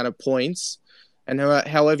most amount of points, and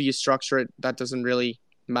however you structure it, that doesn't really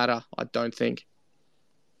matter, I don't think.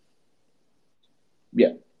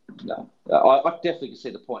 Yeah, no, I definitely can see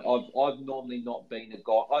the point. I've normally not been a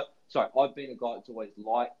guy. I've been a guy that's always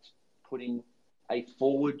liked putting a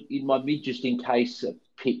forward in my mid just in case a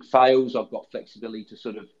pick fails. I've got flexibility to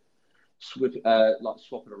sort of swap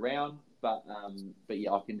it around. But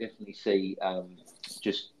yeah, I can definitely see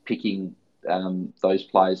just picking those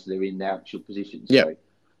players that are in their actual positions. Yeah.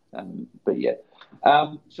 So, but yeah.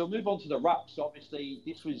 So we'll move on to the rucks. Obviously,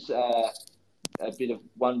 this was a bit of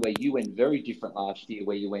one where you went very different last year,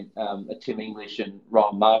 where you went a Tim English and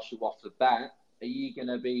Ryan Marshall off the bat. Are you going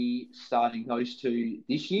to be starting those two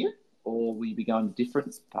this year, or will you be going a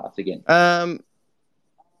different path again?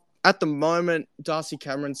 At the moment, Darcy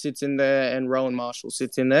Cameron sits in there and Rowan Marshall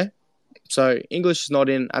sits in there. So English is not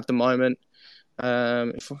in at the moment.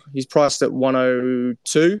 He's priced at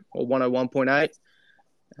 102 or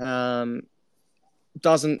 101.8.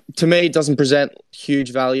 Doesn't present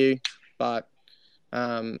huge value, but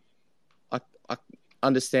I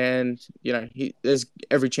understand, there's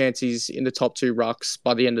every chance he's in the top two rucks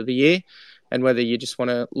by the end of the year, and whether you just want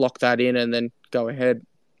to lock that in and then go ahead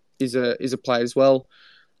is a play as well.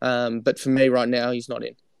 But for me right now, he's not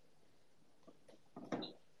in.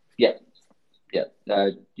 Yeah.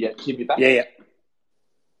 Tim, you back? Yeah.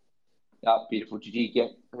 Beautiful. Did you get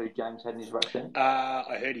who James had in his rucks then?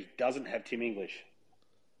 I heard he doesn't have Tim English.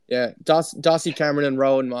 Yeah, Darcy Cameron and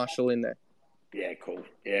Rowan Marshall in there. Yeah, cool.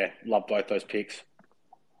 Yeah, love both those picks.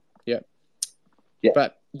 Yeah.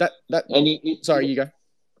 But sorry, you go.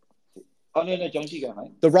 Oh, no, James, you go,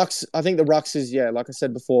 mate. I think the rucks is, like I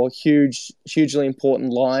said before, hugely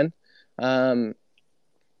important line. So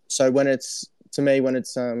when it's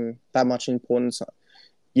that much importance,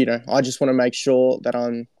 I just want to make sure that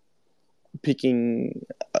I'm picking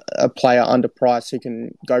a player underpriced who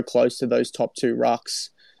can go close to those top two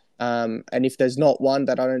rucks. And if there's not one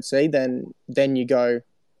that I don't see, then you go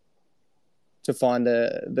to find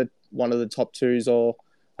the one of the top twos or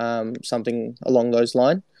something along those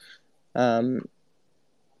lines. But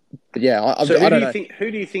yeah, I don't know.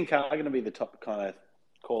 Who do you think are going to be the top kind of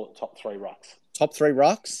call it top three rucks? Top three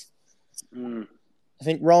rucks? I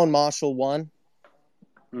think Rowan Marshall 1.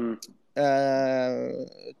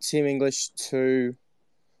 Tim English 2,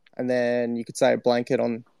 and then you could say a blanket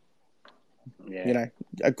on,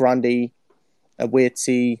 a Grundy, a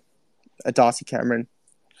Witsy, a Darcy Cameron.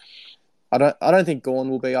 I don't think Gawn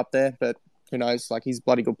will be up there, but who knows? Like, he's a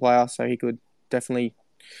bloody good player, so he could definitely,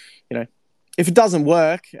 if it doesn't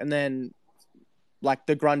work, and then like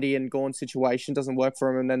the Grundy and Gawn situation doesn't work for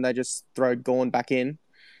him, and then they just throw Gawn back in,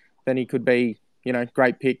 then he could be,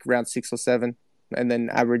 great pick round 6 or 7, and then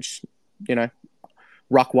average,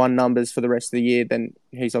 ruck 1 numbers for the rest of the year. Then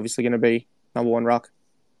he's obviously going to be number 1 ruck.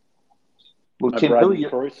 Well, Tim,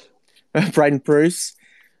 Bruce. Braden Bruce.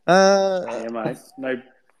 Yeah, mate. No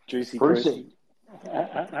juicy Brucey.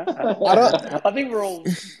 I think we're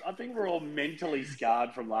all mentally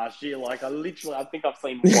scarred from last year. Like, I think I've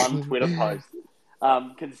seen one Twitter post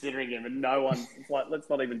considering him, and no one's like, let's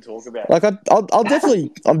not even talk about it. Like, I'm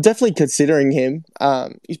definitely considering him.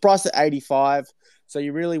 He's priced at 85, so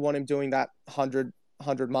you really want him doing that 100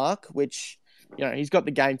 mark, which, he's got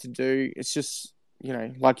the game to do. It's just,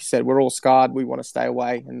 like you said, we're all scarred. We want to stay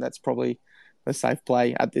away, and that's probably a safe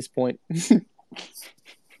play at this point. People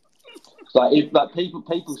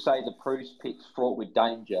say the Bruce pick's fraught with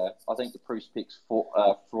danger, I think the Bruce pick's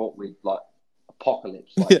fraught with like a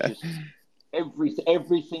apocalypse. Like Yeah. just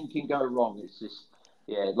everything can go wrong. It's just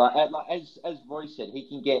like as Roy said,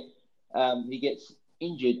 he gets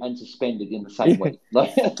injured and suspended in the same Yeah. week.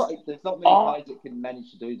 Like there's not many players that can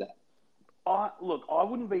manage to do that. Look, I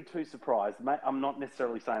wouldn't be too surprised. Mate, I'm not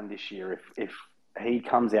necessarily saying this year if he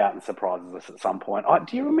comes out and surprises us at some point.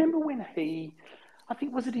 Do you remember when I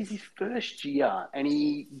think was it his first year, and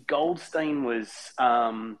Goldstein was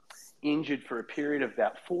injured for a period of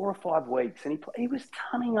about 4 or 5 weeks, and he was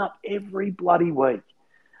turning up every bloody week.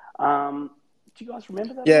 Do you guys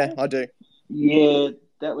remember that at Yeah, all? I do. Yeah,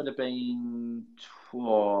 that would have been.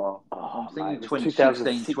 I'm thinking mate, it was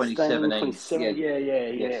 2016, 2017.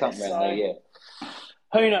 2017. Yeah. Something around there. Yeah.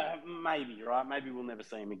 Who knows? Maybe, right? Maybe we'll never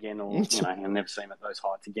see him again, or you'll never see him at those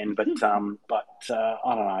heights again. But I don't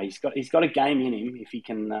know. He's got a game in him if he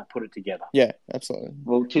can put it together. Yeah, absolutely.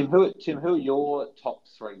 Well, Tim, who are your top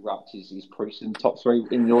 3 rucks? Is Bruce in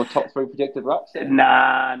your top 3 projected rucks?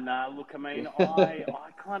 Nah. Look, I mean, I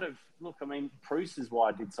kind of look. I mean, Bruce is why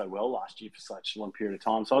I did so well last year for such a long period of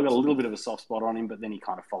time. So I got a little bit of a soft spot on him, but then he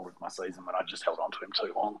kind of folded my season when I just held on to him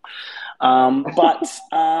too long.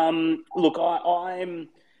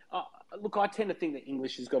 Look, I tend to think that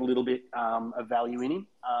English has got a little bit of value in him.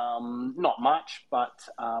 Not much, but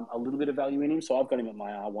a little bit of value in him. So I've got him at my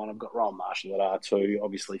R1. I've got Ryan Marshall at R2,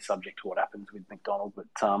 obviously subject to what happens with McDonald. But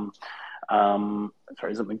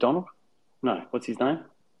sorry, is it McDonald? No, what's his name?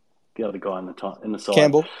 The other guy in the side.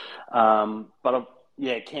 Campbell.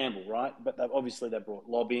 Campbell, right? But obviously they brought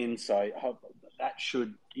Lob in, so I hope that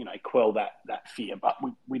should quell that fear. But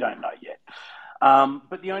we don't know yet.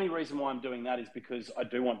 But the only reason why I'm doing that is because I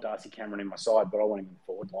do want Darcy Cameron in my side, but I want him in the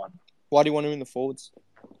forward line. Why do you want him in the forwards?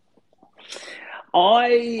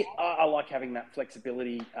 I like having that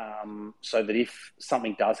flexibility so that if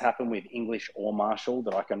something does happen with English or Marshall,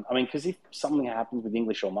 that I can... I mean, because if something happens with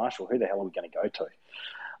English or Marshall, who the hell are we going to go to?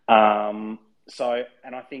 And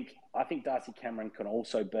I think Darcy Cameron can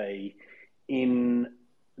also be in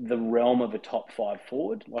the realm of a top 5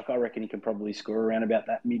 forward. Like, I reckon he can probably score around about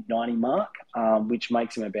that mid-90 mark, which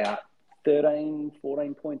makes him about 13,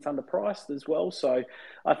 14 points underpriced as well. So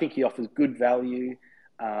I think he offers good value.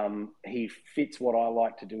 He fits what I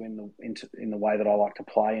like to do in the way that I like to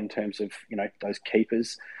play in terms of, those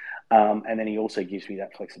keepers. And then he also gives me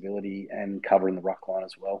that flexibility and cover in the ruck line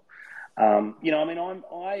as well.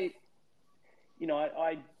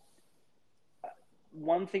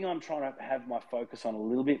 One thing I'm trying to have my focus on a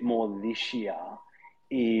little bit more this year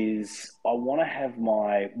is I want to have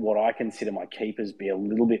what I consider my keepers be a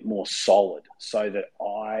little bit more solid, so that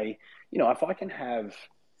if I can have,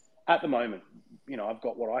 at the moment, I've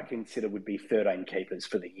got what I consider would be 13 keepers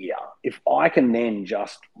for the year. If I can then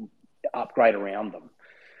just upgrade around them,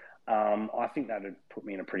 I think that would put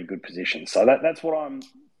me in a pretty good position. So that's what I'm...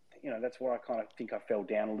 that's where I kind of think I fell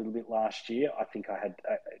down a little bit last year. I think I had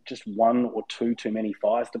just 1 or 2 too many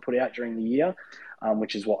fires to put out during the year,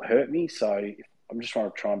 which is what hurt me. So I'm just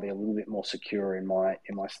trying to be a little bit more secure in my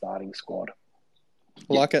starting squad.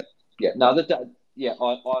 I like it. Yeah, no, I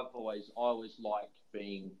always like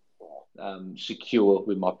being secure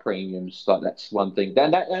with my premiums. Like, that's one thing.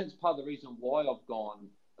 That's part of the reason why I've gone.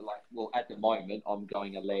 At the moment, I'm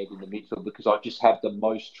going a lad in the midfield because I just have the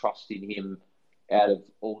most trust in him out of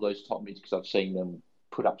all those top mids, because I've seen them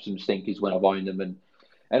put up some stinkers when I've owned them, and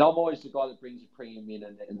I'm always the guy that brings a premium in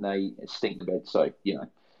and they stink a bit. So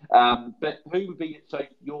but who would be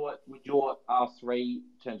your R3 in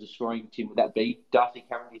terms of scoring, Tim? Would that be Darcy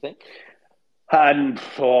Cameron, do you think? No. I'm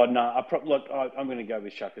going to go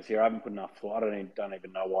with Shuckers here. I haven't put enough thought. I don't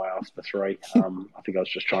even know why I asked for 3. I think I was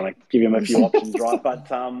just trying to give him a few options, right?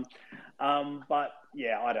 But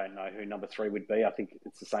yeah, I don't know who number 3 would be. I think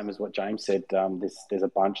it's the same as what James said. There's a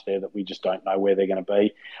bunch there that we just don't know where they're going to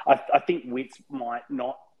be. I think Witts might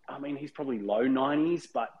not. I mean, he's probably low 90s,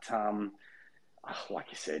 but like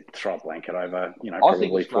you said, throw a blanket over.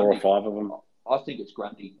 Probably 4 or 5 of them. I think it's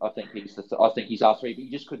Grundy. I think he's R3, but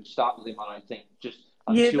you just couldn't start with him. I don't think, just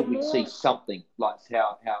until we see something like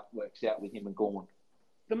how it works out with him and Gorn.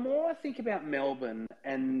 The more I think about Melbourne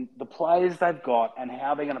and the players they've got and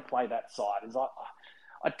how they're going to play that side, is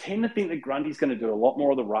I tend to think that Grundy's going to do a lot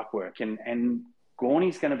more of the ruck work, and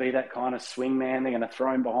Gorney's going to be that kind of swing man. They're going to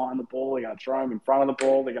throw him behind the ball. They're going to throw him in front of the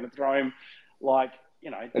ball. They're going to throw him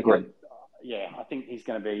Agreed. I think he's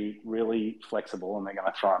going to be really flexible, and they're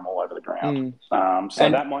going to throw him all over the ground.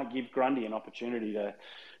 That might give Grundy an opportunity to,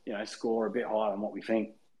 score a bit higher than what we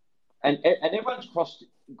think. And everyone's crossed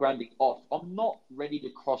Grundy off. I'm not ready to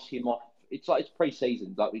cross him off. It's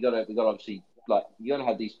pre-season. We got to obviously, you got to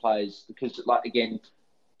have these players because, again,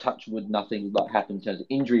 touch wood, nothing like happened in terms of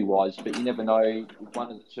injury wise, but you never know. If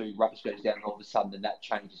one of the two rucks goes down, and all of a sudden, then that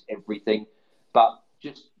changes everything. But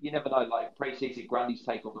just you never know. Like pre-season, Grundy's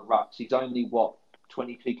take all the rucks. He's only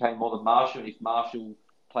 22k more than Marshall. And if Marshall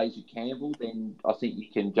plays with Campbell, then I think you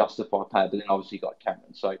can justify pay. But then obviously you got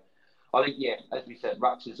Cameron. So I think as we said,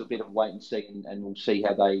 rucks is a bit of a wait and see, and we'll see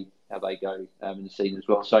how they go in the season as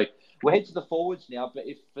well. So we'll head to the forwards now. But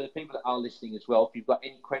if for the people that are listening as well, if you've got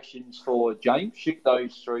any questions for James, shoot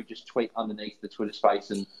those through. Just tweet underneath the Twitter space,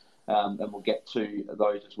 and we'll get to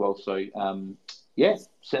those as well. So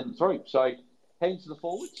send them through. So heading to the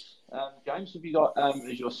forwards, James, have you got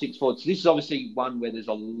as your 6 forwards? So this is obviously one where there's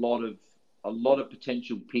a lot of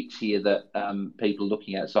potential picks here that people are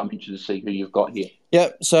looking at. So I'm interested to see who you've got here.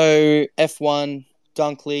 Yep. So F1,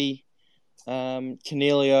 Dunkley,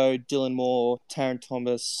 Cornelio, Dylan Moore, Taron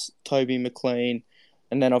Thomas, Toby McLean,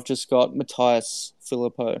 and then I've just got Matthias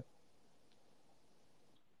Filippo.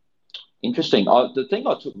 Interesting. The thing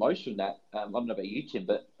I took most from that, I don't know about you, Tim,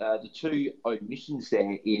 but the two omissions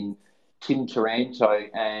there in Tim Taranto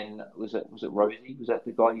and was it Rosie? Was that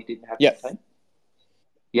the guy you didn't have in the team?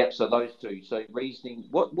 Yep. So those two. So reasoning.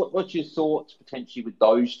 What's your thoughts potentially with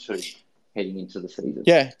those two heading into the season?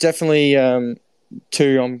 Yeah, definitely.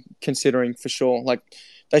 Two I'm considering for sure. Like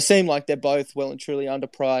they seem like they're both well and truly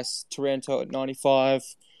underpriced. Taranto at 95,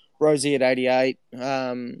 Rosie at 88.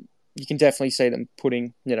 You can definitely see them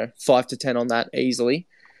putting 5 to 10 on that easily.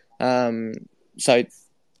 So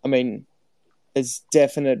I mean, there's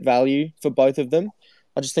definite value for both of them.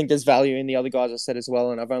 I just think there's value in the other guys I said as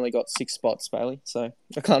well, and I've only got 6 spots, Bailey, so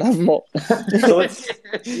I can't have them all. So let's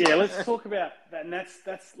talk about that. And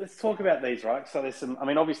let's talk about these, right? So there's some,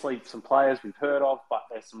 obviously some players we've heard of, but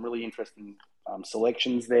there's some really interesting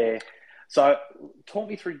selections there. So talk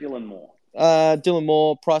me through Dylan Moore. Dylan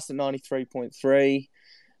Moore, priced at 93.3.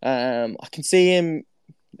 I can see him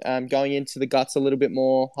going into the guts a little bit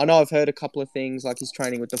more. I know I've heard a couple of things, like he's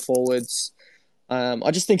training with the forwards.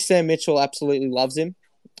 I just think Sam Mitchell absolutely loves him,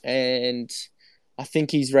 and I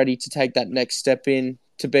think he's ready to take that next step in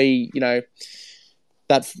to be,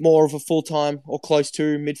 that more of a full-time or close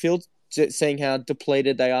to midfield, seeing how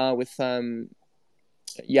depleted they are with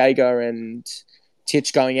Jaeger and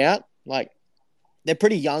Titch going out. Like, they're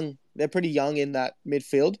pretty young. They're pretty young in that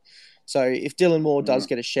midfield. So if Dylan Moore does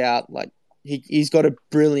get a shout, like, he's got a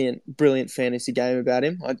brilliant fantasy game about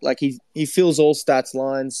him. Like he fills all stats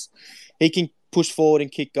lines. He can push forward and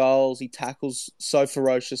kick goals. He tackles so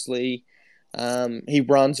ferociously. He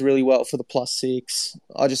runs really well for the +6.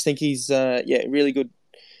 I just think he's really good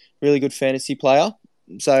fantasy player.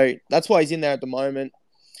 So that's why he's in there at the moment.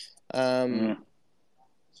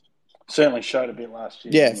 Certainly showed a bit last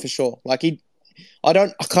year. Yeah, for sure. Like I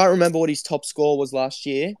can't remember what his top score was last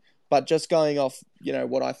year, but just going off,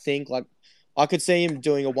 what I think, like, I could see him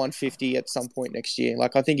doing a 150 at some point next year.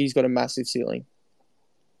 Like, I think he's got a massive ceiling.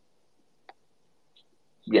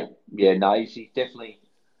 Yeah, no, he's definitely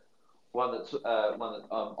one that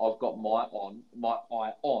I've got my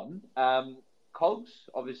eye on. Cogs,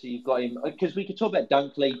 obviously you've got him because we could talk about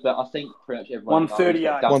Dunkley, but I think pretty much everyone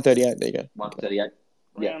 138. 138. There you go. 138.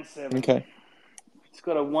 Round 7. Okay. It's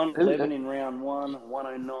got a 111 in round 1,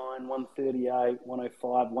 109, 138,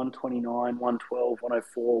 105, 129, 112,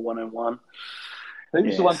 104, 101.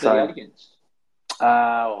 Who's the 138 against?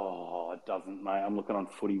 It doesn't, mate. I'm looking on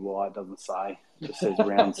Footy Wire. It doesn't say. It just says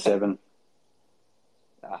round 7.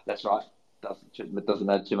 That's right. It doesn't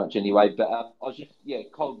matter too much anyway. But I was just,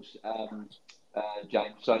 Cogs,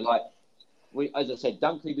 James. So, like, as I said,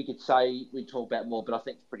 Dunkley, we could say we talk about more, but I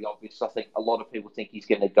think it's pretty obvious. I think a lot of people think he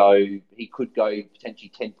could go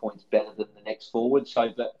potentially 10 points better than the next forward. So,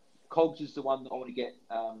 but Cogs is the one that I want to get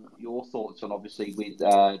your thoughts on, obviously, with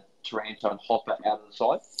Taranto and Hopper out of the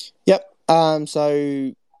side. Yep.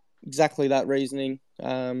 So exactly that reasoning.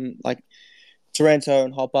 Like Taranto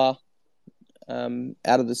and Hopper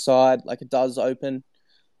out of the side, like, it does open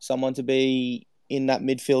someone to be in that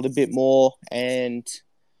midfield a bit more, and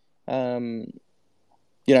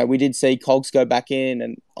we did see Cogs go back in,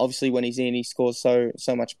 and obviously when he's in, he scores so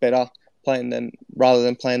much better rather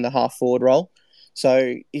than playing the half forward role.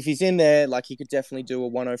 So if he's in there, like, he could definitely do a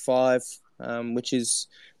 105, which is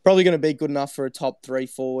probably going to be good enough for a top 3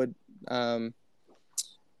 forward.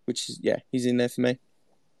 Which is, he's in there for me.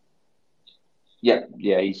 Yeah,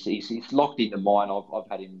 he's locked into mine. I've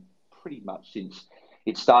had him pretty much since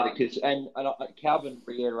it started. And Calvin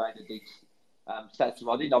reiterated these stats.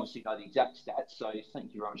 I didn't obviously know the exact stats, so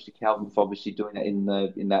thank you very much to Calvin for obviously doing that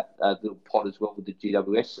in that little pod as well with the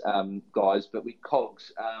GWS guys. But with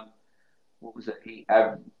Cogs, what was it?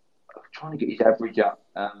 I'm trying to get his average up.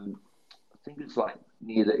 I think it's like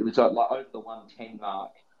it was like over the 110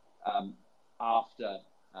 mark. after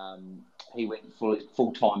he went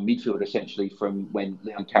full-time midfield, essentially, from when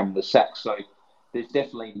Leon Cameron was sacked. So there's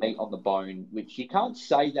definitely meat on the bone, which you can't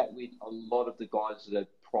say that with a lot of the guys that are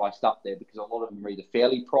priced up there, because a lot of them are either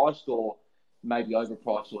fairly priced or maybe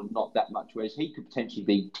overpriced or not that much, whereas he could potentially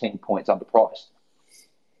be 10 points underpriced.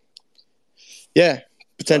 Yeah,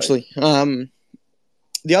 potentially.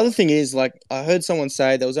 The other thing is, like, I heard someone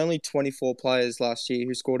say there was only 24 players last year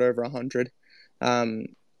who scored over 100,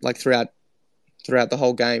 like throughout the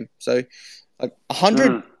whole game. So, like,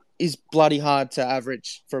 100 is bloody hard to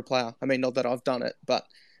average for a player. I mean, not that I've done it, but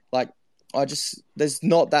like, there's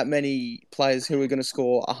not that many players who are going to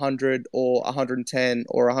score 100 or 110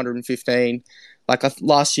 or 115. Like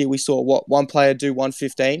last year, we saw one player do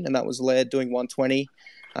 115, and that was Laird doing 120.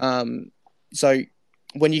 So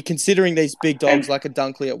when you're considering these big dogs like a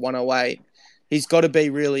Dunkley at 108, he's got to be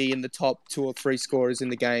really in the top 2 or 3 scorers in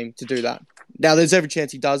the game to do that. Now, there's every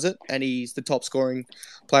chance he does it, and he's the top scoring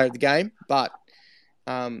player of the game. But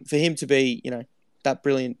for him to be, that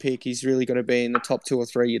brilliant pick, he's really going to be in the top 2 or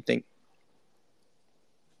 3, you'd think.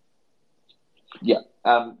 Yeah,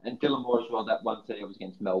 and Dylan Moore as well. That 130 was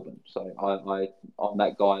against Melbourne, so I'm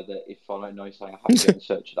that guy that if I don't know something, I have to go and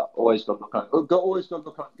search it up. Always got to look on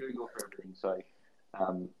Google for everything. So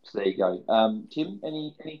there you go. Tim,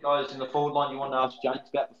 any guys in the forward line you want to ask James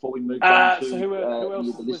about before we move on to? So who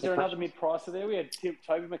else was there? Another mid-pricer there? We had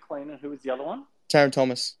Toby McLean, and who was the other one? Taron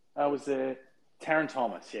Thomas. Was there Taron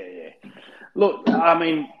Thomas? Yeah. Look, I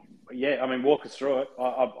mean, walk us through it.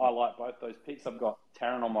 I like both those picks. I've got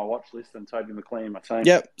Taron on my watch list and Toby McLean in my team.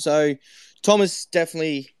 Yep. So Thomas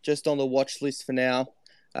definitely just on the watch list for now.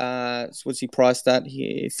 So what's he priced at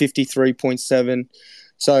here? 53.7.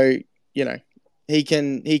 So, he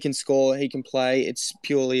can score, he can play. It's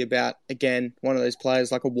purely about, again, one of those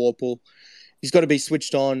players like a Warple. He's got to be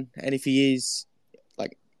switched on, and if he is,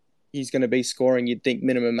 he's going to be scoring, you'd think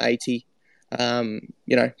minimum 80.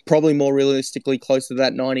 Probably more realistically close to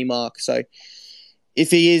that 90 mark. So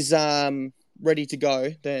if he is ready to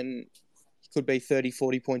go, then he could be 30,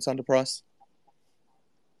 40 points underpriced.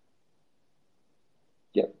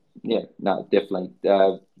 Yeah, no, definitely.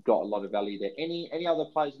 Got a lot of value there. Any other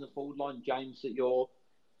players in the forward line, James, that you're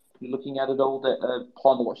looking at all that are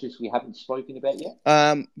on the watch list we haven't spoken about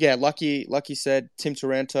yet? Like you said, Tim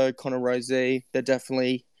Taranto, Connor Rozee, they're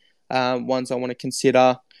definitely ones I want to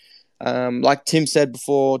consider. Like Tim said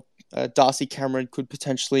before, Darcy Cameron could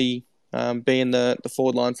potentially be in the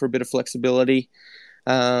forward line for a bit of flexibility.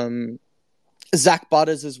 Zach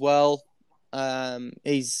Butters as well.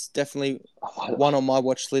 He's definitely one on my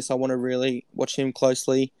watch list. I want to really watch him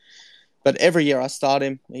closely. But every year I start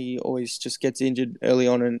him, he always just gets injured early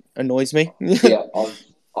on and annoys me. Yeah, I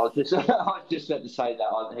was just about to say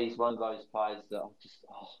that. He's one of those players that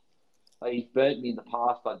he's burnt me in the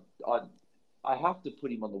past. I have to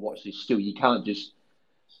put him on the watch list still. You can't just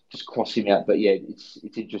cross him out. But yeah, it's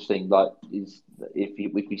interesting.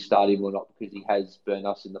 If we start him or not, because he has burnt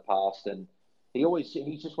us in the past, and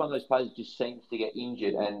he's just one of those players that just seems to get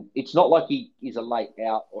injured. And it's not like he is a late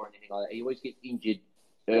out or anything like that. He always gets injured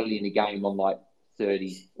early in the game on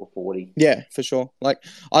 30 or 40. Yeah, for sure.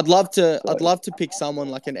 I'd love to pick someone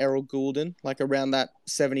like an Errol Goulden, around that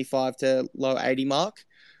 75 to low 80 mark.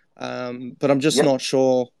 But I'm just not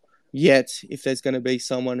sure yet if there's going to be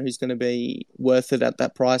someone who's going to be worth it at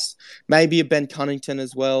that price. Maybe a Ben Cunnington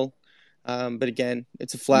as well. But again,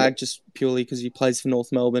 it's a flag just purely because he plays for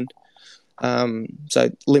North Melbourne.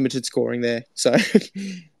 So limited scoring there. So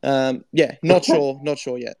not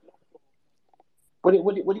sure yet. What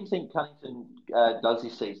do you think Cunnington does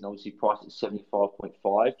this season? Obviously priced at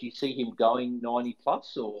 75.5. Do you see him going 90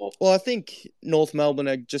 plus or? Well, I think North Melbourne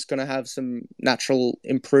are just going to have some natural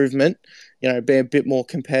improvement, be a bit more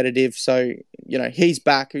competitive. So, he's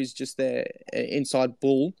back, who's just their inside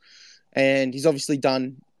bull, and he's obviously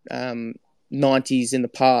done 90s in the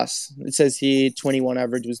past. It says here 21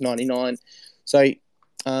 average was 99. So,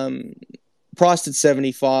 priced at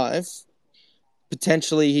 75,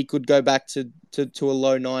 potentially he could go back to a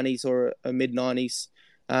low 90s or a mid 90s,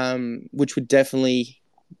 which would definitely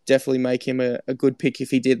make him a good pick if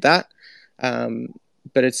he did that.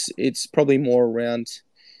 But it's probably more around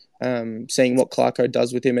seeing what Clarko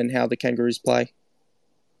does with him and how the Kangaroos play.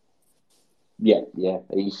 Yeah.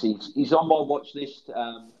 He's on my watch list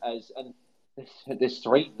and there's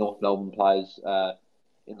 3 North Melbourne players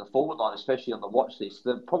in the forward line, especially on the watch list.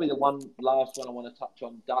 Probably the last one I want to touch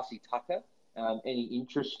on, Darcy Tucker. Any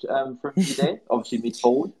interest from you there? Obviously mid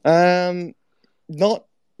forward. Not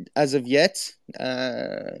as of yet.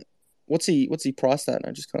 What's he priced at?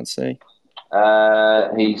 I just can't see.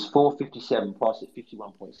 He's 457, priced at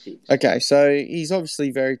 51.6. Okay, so he's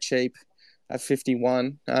obviously very cheap at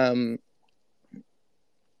 51.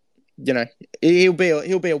 You know, he'll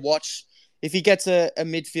be a watch. If he gets a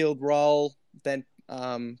midfield role, then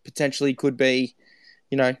potentially could be,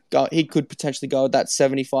 he could potentially go at that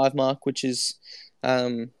 75 mark, which is,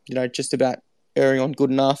 just about erring on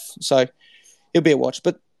good enough. So he'll be a watch.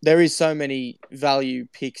 But there is so many value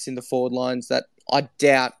picks in the forward lines that I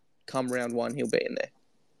doubt come round one he'll be in there.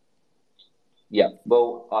 Yeah,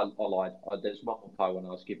 well, I lied. There's one more player I want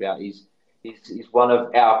to ask you about. He's one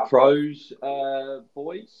of our Crows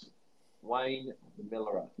boys, Wayne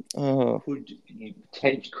Miller. Oh. Could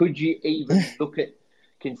you even look at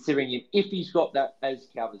considering him if he's got that, as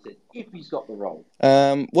Calvin said, if he's got the role?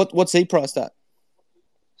 What's he priced at?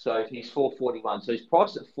 So he's 441. So he's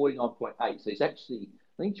priced at 49.8. So he's actually,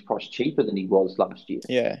 I think he's priced cheaper than he was last year.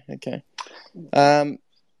 Yeah. Okay.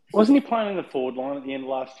 Wasn't he playing in the forward line at the end of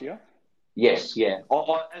last year? Yes, yeah.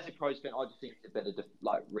 As a Crows fan, I just think he's a better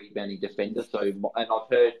rebounding defender. So, and I've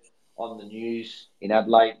heard on the news in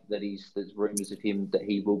Adelaide that there's rumours of him that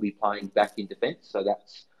he will be playing back in defence. So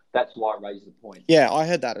that's why I raised the point. Yeah, I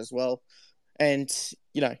heard that as well. And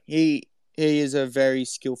he is a very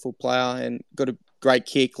skillful player and got a great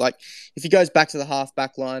kick. Like if he goes back to the half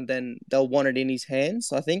back line, then they'll want it in his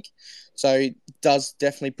hands, I think. So it does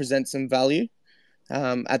definitely present some value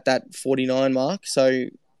at that 49 mark. So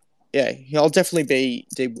yeah, I'll definitely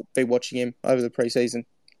be watching him over the preseason.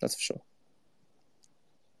 That's for sure.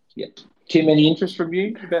 Yeah. Tim, any interest from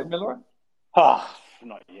you about Miller?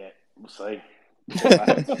 Not yet. We'll see.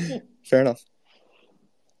 Fair enough.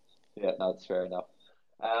 Yeah, no, it's fair enough.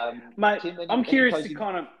 Mate, Tim, I'm curious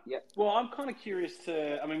to Yep. Well, I'm kind of curious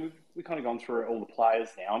to. I mean, we've kind of gone through all the players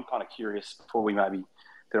now. I'm kind of curious before we maybe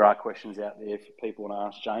there are questions out there for people want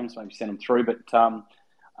to ask James. Maybe send them through. But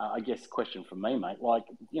I guess the question from me, mate, like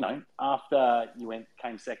after you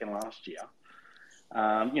came second last year,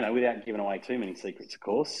 without giving away too many secrets, of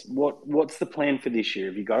course. What's the plan for this year?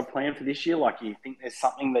 Have you got a plan for this year? Like, you think there's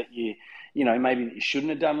something that maybe that you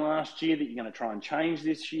shouldn't have done last year that you're going to try and change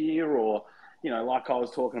this year, or like I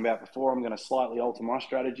was talking about before, I'm going to slightly alter my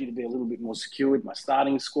strategy to be a little bit more secure with my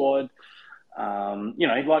starting squad. What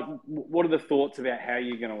are the thoughts about how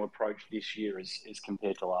you're going to approach this year as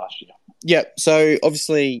compared to last year? Yeah, so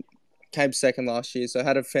obviously came second last year, so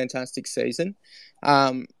had a fantastic season.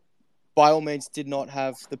 By all means, did not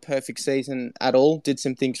have the perfect season at all. Did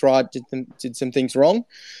some things right, did some things wrong.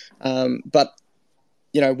 But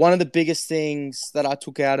one of the biggest things that I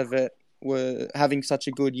took out of it were having such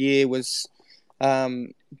a good year was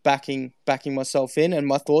backing myself in and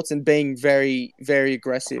my thoughts and being very, very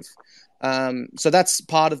aggressive. So that's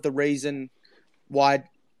part of the reason why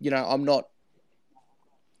I'm not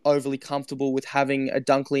overly comfortable with having a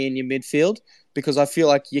Dunkley in your midfield, because I feel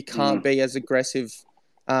like you can't be as aggressive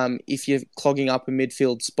if you're clogging up a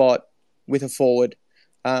midfield spot with a forward.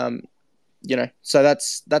 So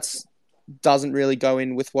that's doesn't really go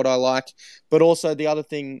in with what I like. But also the other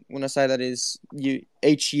thing when I say that is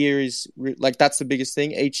each year is that's the biggest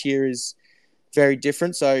thing. Each year is very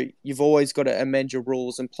different. So you've always got to amend your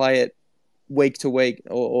rules and play it week to week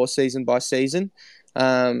or season by season.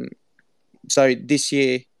 So this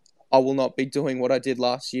year I will not be doing what I did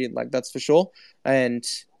last year. That's for sure. And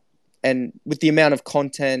with the amount of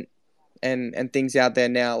content and things out there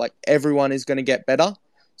now, everyone is going to get better.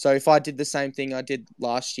 So if I did the same thing I did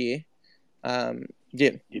last year,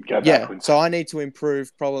 you'd go backwards. So I need to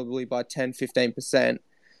improve probably by 10, 15%,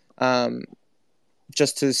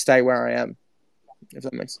 just to stay where I am, if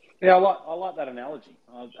that makes sense. Yeah, I like that analogy.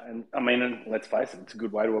 And let's face it, it's a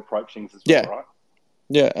good way to approach things as well, right?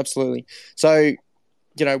 Yeah, absolutely. So,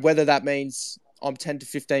 whether that means I'm 10 to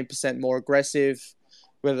 15% more aggressive,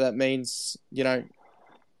 whether that means,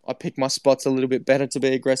 I pick my spots a little bit better to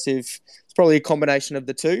be aggressive, it's probably a combination of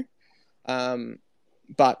the two.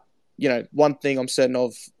 But one thing I'm certain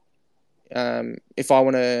of, if I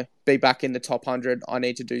want to be back in the top 100, I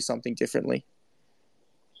need to do something differently.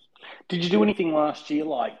 Did you do anything last year?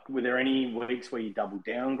 Were there any weeks where you double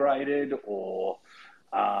downgraded or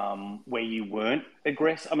where you weren't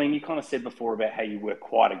aggressive? I mean, you kind of said before about how you were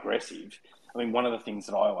quite aggressive. I mean, one of the things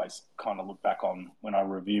that I always kind of look back on when I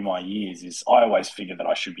review my years is I always figure that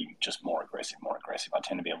I should be just more aggressive. I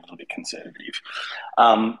tend to be a little bit conservative.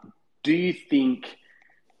 Do you think...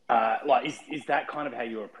 is that kind of how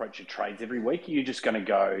you approach your trades every week? Are you just going to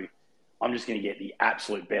go, I'm just going to get the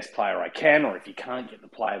absolute best player I can, or if you can't get the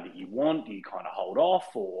player that you want, do you kind of hold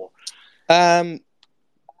off, or?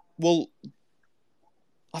 Well,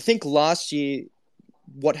 I think last year,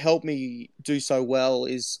 what helped me do so well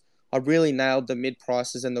is I really nailed the mid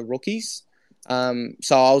prices and the rookies.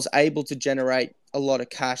 So I was able to generate a lot of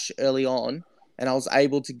cash early on, and I was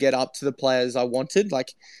able to get up to the players I wanted.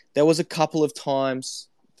 Like, there was a couple of times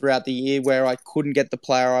throughout the year where I couldn't get the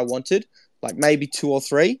player I wanted, like maybe 2 or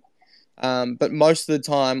 3. But most of the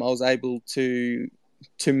time I was able to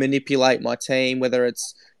manipulate my team, whether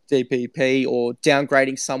it's DPP or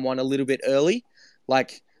downgrading someone a little bit early.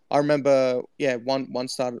 Like, I remember, one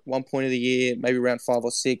point of the year, maybe around 5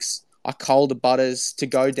 or 6, I culled the Butters to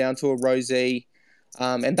go down to a Rosie,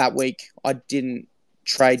 and that week I didn't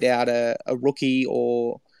trade out a rookie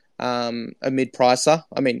or a mid-pricer.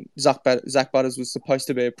 I mean, Zach Butters was supposed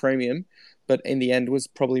to be a premium, but in the end was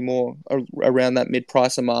probably more around that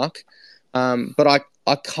mid-pricer mark. But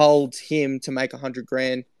I culled him to make 100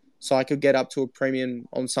 grand so I could get up to a premium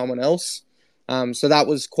on someone else. So that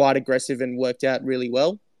was quite aggressive and worked out really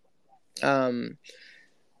well.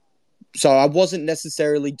 So I wasn't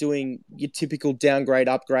necessarily doing your typical downgrade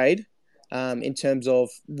upgrade in terms of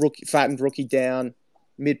fattened rookie down,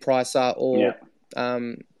 mid-pricer, or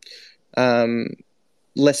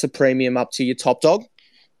lesser premium up to your top dog.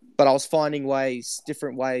 But I was finding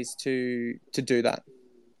different ways to do that.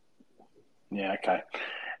 Yeah, okay.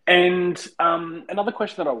 And another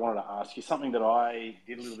question that I wanted to ask you, something that I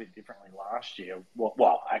did a little bit differently last year.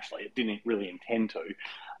 Well, actually, it didn't really intend to.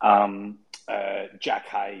 Jack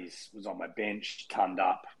Hayes was on my bench, turned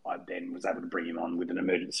up. I then was able to bring him on with an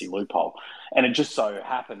emergency loophole. And it just so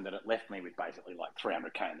happened that it left me with basically like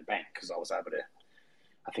 300K in the bank because I was able to,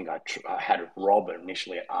 I think I had Rob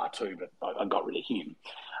initially at R2, but I got rid of him.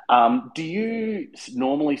 Do you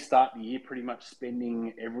normally start the year pretty much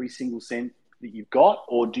spending every single cent that you've got,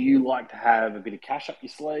 or do you like to have a bit of cash up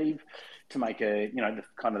your sleeve to make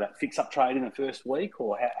kind of that fix-up trade in the first week,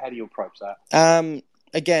 or how do you approach that?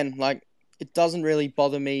 Again, like, it doesn't really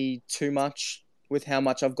bother me too much with how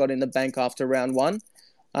much I've got in the bank after round 1.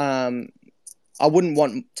 I wouldn't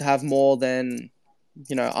want to have more than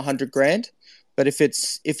 100 grand. But if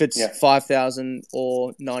it's 5,000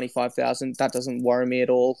 or 95,000, that doesn't worry me at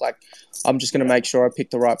all. Like, I'm just going to make sure I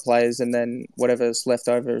pick the right players, and then whatever's left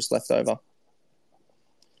over is left over.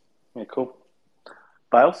 Yeah, cool.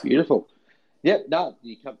 Bales? Beautiful. Yep, no,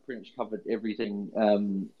 you pretty much covered everything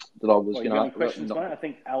that I was going to ask. Questions, mate? I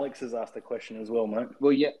think Alex has asked a question as well, mate.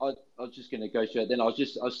 Well, yeah, I was just going to go straight then. I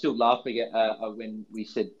was still laughing at when we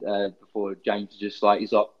said before, James just like,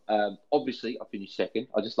 he's like, obviously I finished second.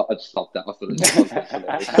 I just loved that. I thought it was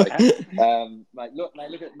hilarious. So, mate,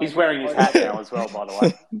 look at. He's wearing his hat now as well, by the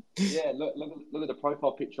way. Yeah, look at the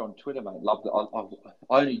profile picture on Twitter, mate. Loved it.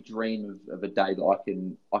 I only dream of a day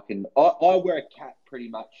that I wear a cap pretty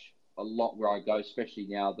much a lot where I go, especially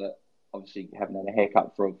now that obviously haven't had a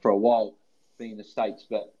haircut for a while, being in the States,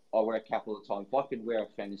 but I wear a cap all the time. If I can wear a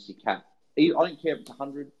fantasy cap, I don't care if it's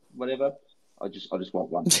 100, whatever. I just want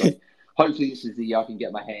one. So hopefully this is the year I can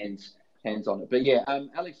get my hands on it. But yeah,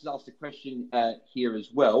 Alex has asked a question here as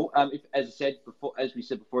well. As we said before,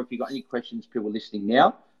 if you've got any questions, people listening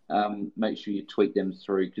now, make sure you tweet them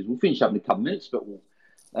through because we'll finish up in a couple of minutes, but we'll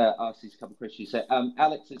ask these couple of questions. So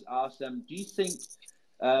Alex has asked, do you think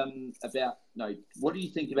what do you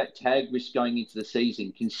think about tag risk going into the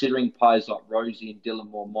season, considering players like Rosie and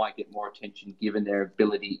Dylan Moore might get more attention given their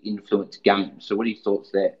ability to influence games? So what are your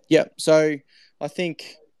thoughts there? Yeah, so I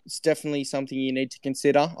think it's definitely something you need to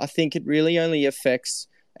consider. I think it really only affects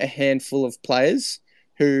a handful of players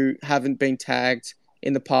who haven't been tagged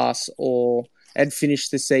in the past or had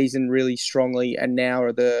finished the season really strongly and now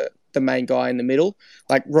are the main guy in the middle.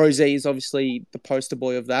 Like, Rosie is obviously the poster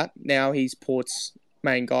boy of that. Now he's Port's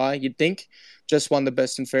main guy, you'd think. Just won the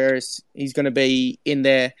best and fairest. He's going to be in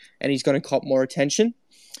there and he's going to cop more attention.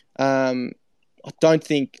 I don't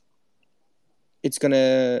think it's going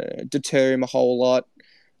to deter him a whole lot.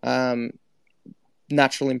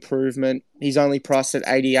 Natural improvement. He's only priced at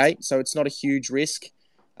 88, so it's not a huge risk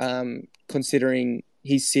considering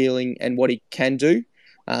his ceiling and what he can do.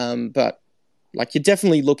 But like, you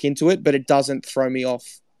definitely look into it, but it doesn't throw me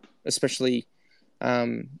off, especially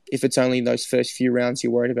if it's only those first few rounds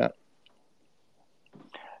you're worried about.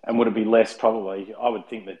 And would it be less, probably? I would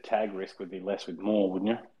think the tag risk would be less with more, wouldn't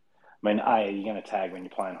you? I mean, are you going to tag when you're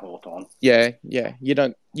playing Hawthorn? Yeah.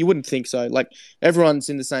 You wouldn't think so. Like, everyone's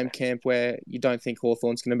in the same camp where you don't think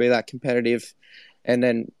Hawthorn's going to be that competitive. And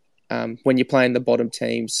then when you're playing the bottom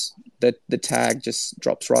teams, the tag just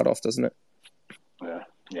drops right off, doesn't it?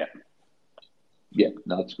 Yeah. Yeah,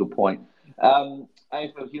 no, that's a good point.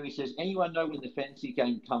 AFL Huey says, anyone know when the fantasy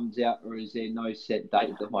game comes out, or is there no set date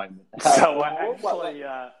at the moment? So I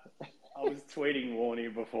was tweeting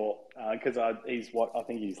Warnie before because I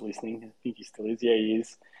think he's listening. I think he still is. Yeah, he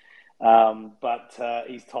is. But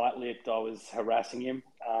he's tight-lipped. I was harassing him,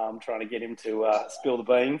 trying to get him to spill the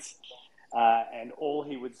beans. And all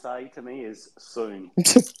he would say to me is, soon.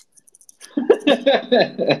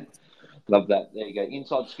 Love that. There you go.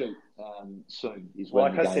 Inside scoop. Soon is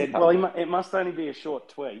when like I said, it must only be a short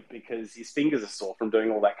tweet because his fingers are sore from doing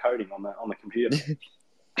all that coding on the computer.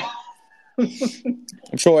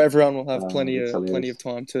 I'm sure everyone will have plenty of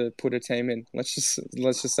time to put a team in. Let's just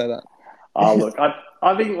say that. Oh, look,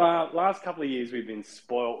 I think last couple of years we've been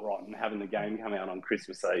spoilt rotten having the game come out on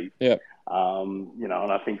Christmas Eve. Yeah. And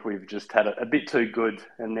I think we've just had it a bit too good,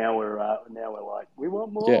 and now we're like, we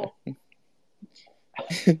want more. Yeah.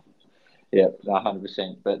 Yeah,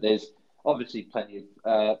 100%. But there's obviously plenty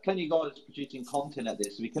of guys producing content out there,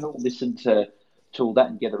 so we can all listen to all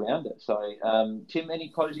that and get around it. So, Tim, any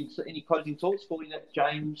closing thoughts before we let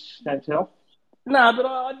James head off? No, but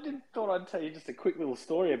I thought I'd tell you just a quick little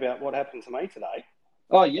story about what happened to me today.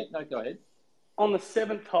 Oh, yeah, no, go ahead. On the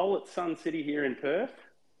 7th hole at Sun City here in Perth,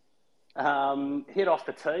 hit off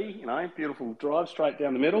the tee, beautiful drive straight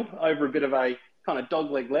down the middle, over a bit of a kind of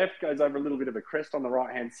dogleg left, goes over a little bit of a crest on the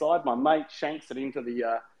right-hand side. My mate shanks it into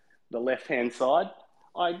the left-hand side.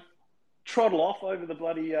 I trottle off over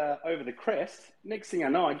over the crest. Next thing I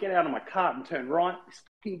know, I get out of my cart and turn right. This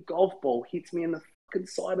fucking golf ball hits me in the fucking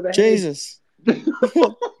side of the head. Jesus. Right.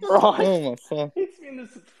 Oh, my fuck. Hits me in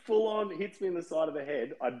the side of the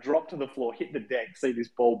head. I drop to the floor, hit the deck, see this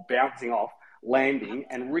ball bouncing off, landing,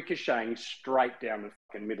 and ricocheting straight down the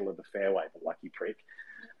fucking middle of the fairway, the lucky prick.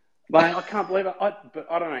 Mate, I can't believe it. But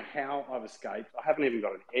I don't know how I've escaped. I haven't even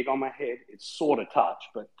got an egg on my head. It's sort of touch,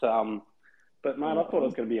 but mate, I thought I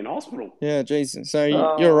was going to be in hospital. Yeah, Jesus. So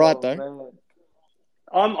you're right though. Man.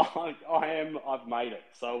 I've made it.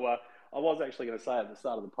 So I was actually going to say at the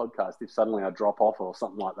start of the podcast, if suddenly I drop off or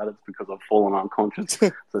something like that, it's because I've fallen unconscious.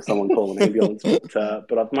 So someone call an ambulance.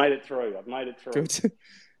 But I've made it through. Good.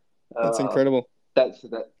 That's incredible. That's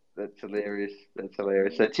hilarious. That's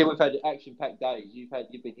hilarious. So Tim, we've had action-packed days. You've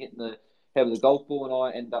been hitting the head with the golf ball, and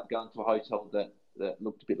I ended up going to a hotel that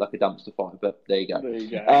looked a bit like a dumpster fire. But there you go.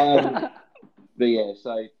 But yeah,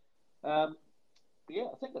 so I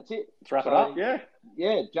think that's it. Let's wrap it up.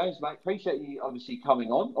 Yeah, James, mate, appreciate you obviously coming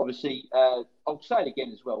on. Obviously, I'll say it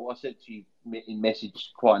again as well. I said to you in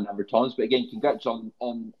message quite a number of times, but again, congrats on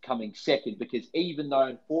coming second, because even though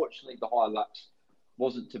unfortunately the Hilux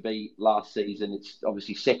wasn't to be last season, it's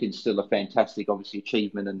obviously second still a fantastic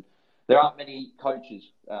achievement, and there aren't many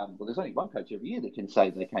coaches. There's only one coach every year that can say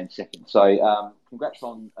they came second. So congrats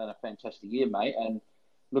on a fantastic year, mate, and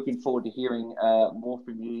looking forward to hearing more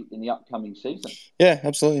from you in the upcoming season. Yeah,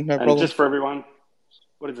 absolutely, no problem. Just for everyone,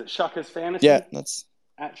 what is it? Shuckers Fantasy. Yeah, that's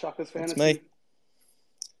at Shuckers Fantasy. That's me.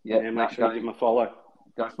 Yeah, make sure you give him a follow.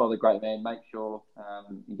 Go follow the great man. Make sure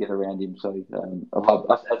you get around him. So,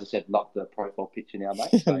 as I said, love the profile picture now,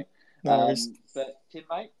 mate. So, but Tim,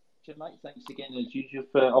 mate, thanks again as usual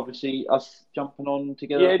for obviously us jumping on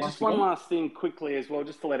together. Yeah, just one last thing quickly as well,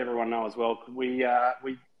 just to let everyone know as well. We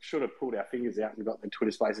should have pulled our fingers out and got the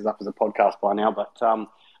Twitter Spaces up as a podcast by now, but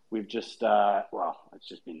we've just it's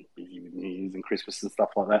just been busy with New Year's and Christmas and stuff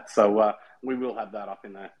like that. So we will have that up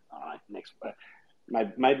in the next.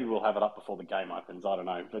 Maybe we'll have it up before the game opens. I don't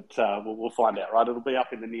know, but we'll find out. Right, it'll be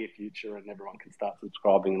up in the near future, and everyone can start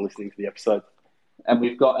subscribing and listening to the episodes. And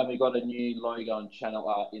we've got a new logo and channel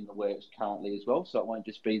art in the works currently as well. So it won't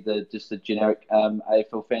just be the generic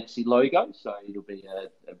AFL Fantasy logo. So it'll be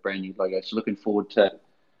a brand new logo. So looking forward to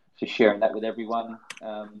sharing that with everyone.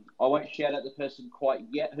 I won't shout out the person quite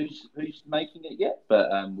yet who's making it yet, but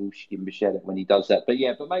we'll give him a shout out when he does that. But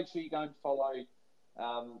make sure you go and follow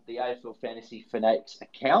the AFL Fantasy Fanatics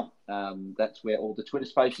account. That's where all the Twitter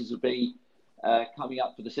Spaces will be coming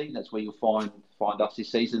up for the season. That's where you'll find us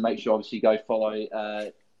this season. Make sure obviously you go follow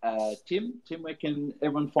Tim. Tim, where can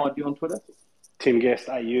everyone find you on Twitter? Tim Guest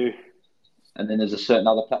AU. And then there's a certain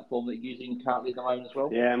other platform that you're using currently at the moment as well?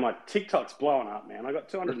 Yeah, my TikTok's blowing up, man. I got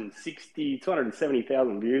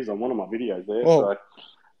 270,000 views on one of my videos there. So,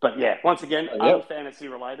 but yeah, once again,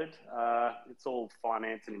 unfantasy related. It's all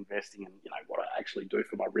finance and investing and, what I actually do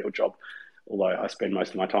for my real job, although I spend most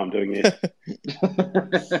of my time doing this.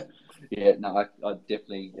 Yeah, no, I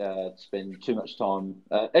definitely spend too much time.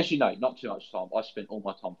 Actually, no, not too much time. I spend all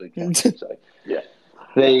my time doing content. So, yeah.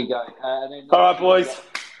 There you go. And then all right, boys.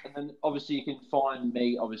 And then obviously you can find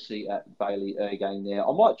me obviously at Bailey Ergang there.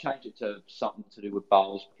 I might change it to something to do with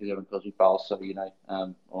bowls because everyone calls me bowls. So, I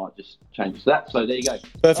might just change to that. So there you go.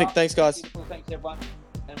 Perfect. Thanks, guys. Thanks, everyone.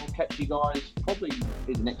 And we'll catch you guys probably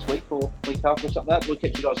either next week or week after or something like that. We'll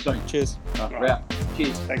catch you guys soon. Cheers. We're out.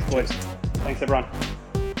 Cheers. Thanks, boys. Thanks, everyone.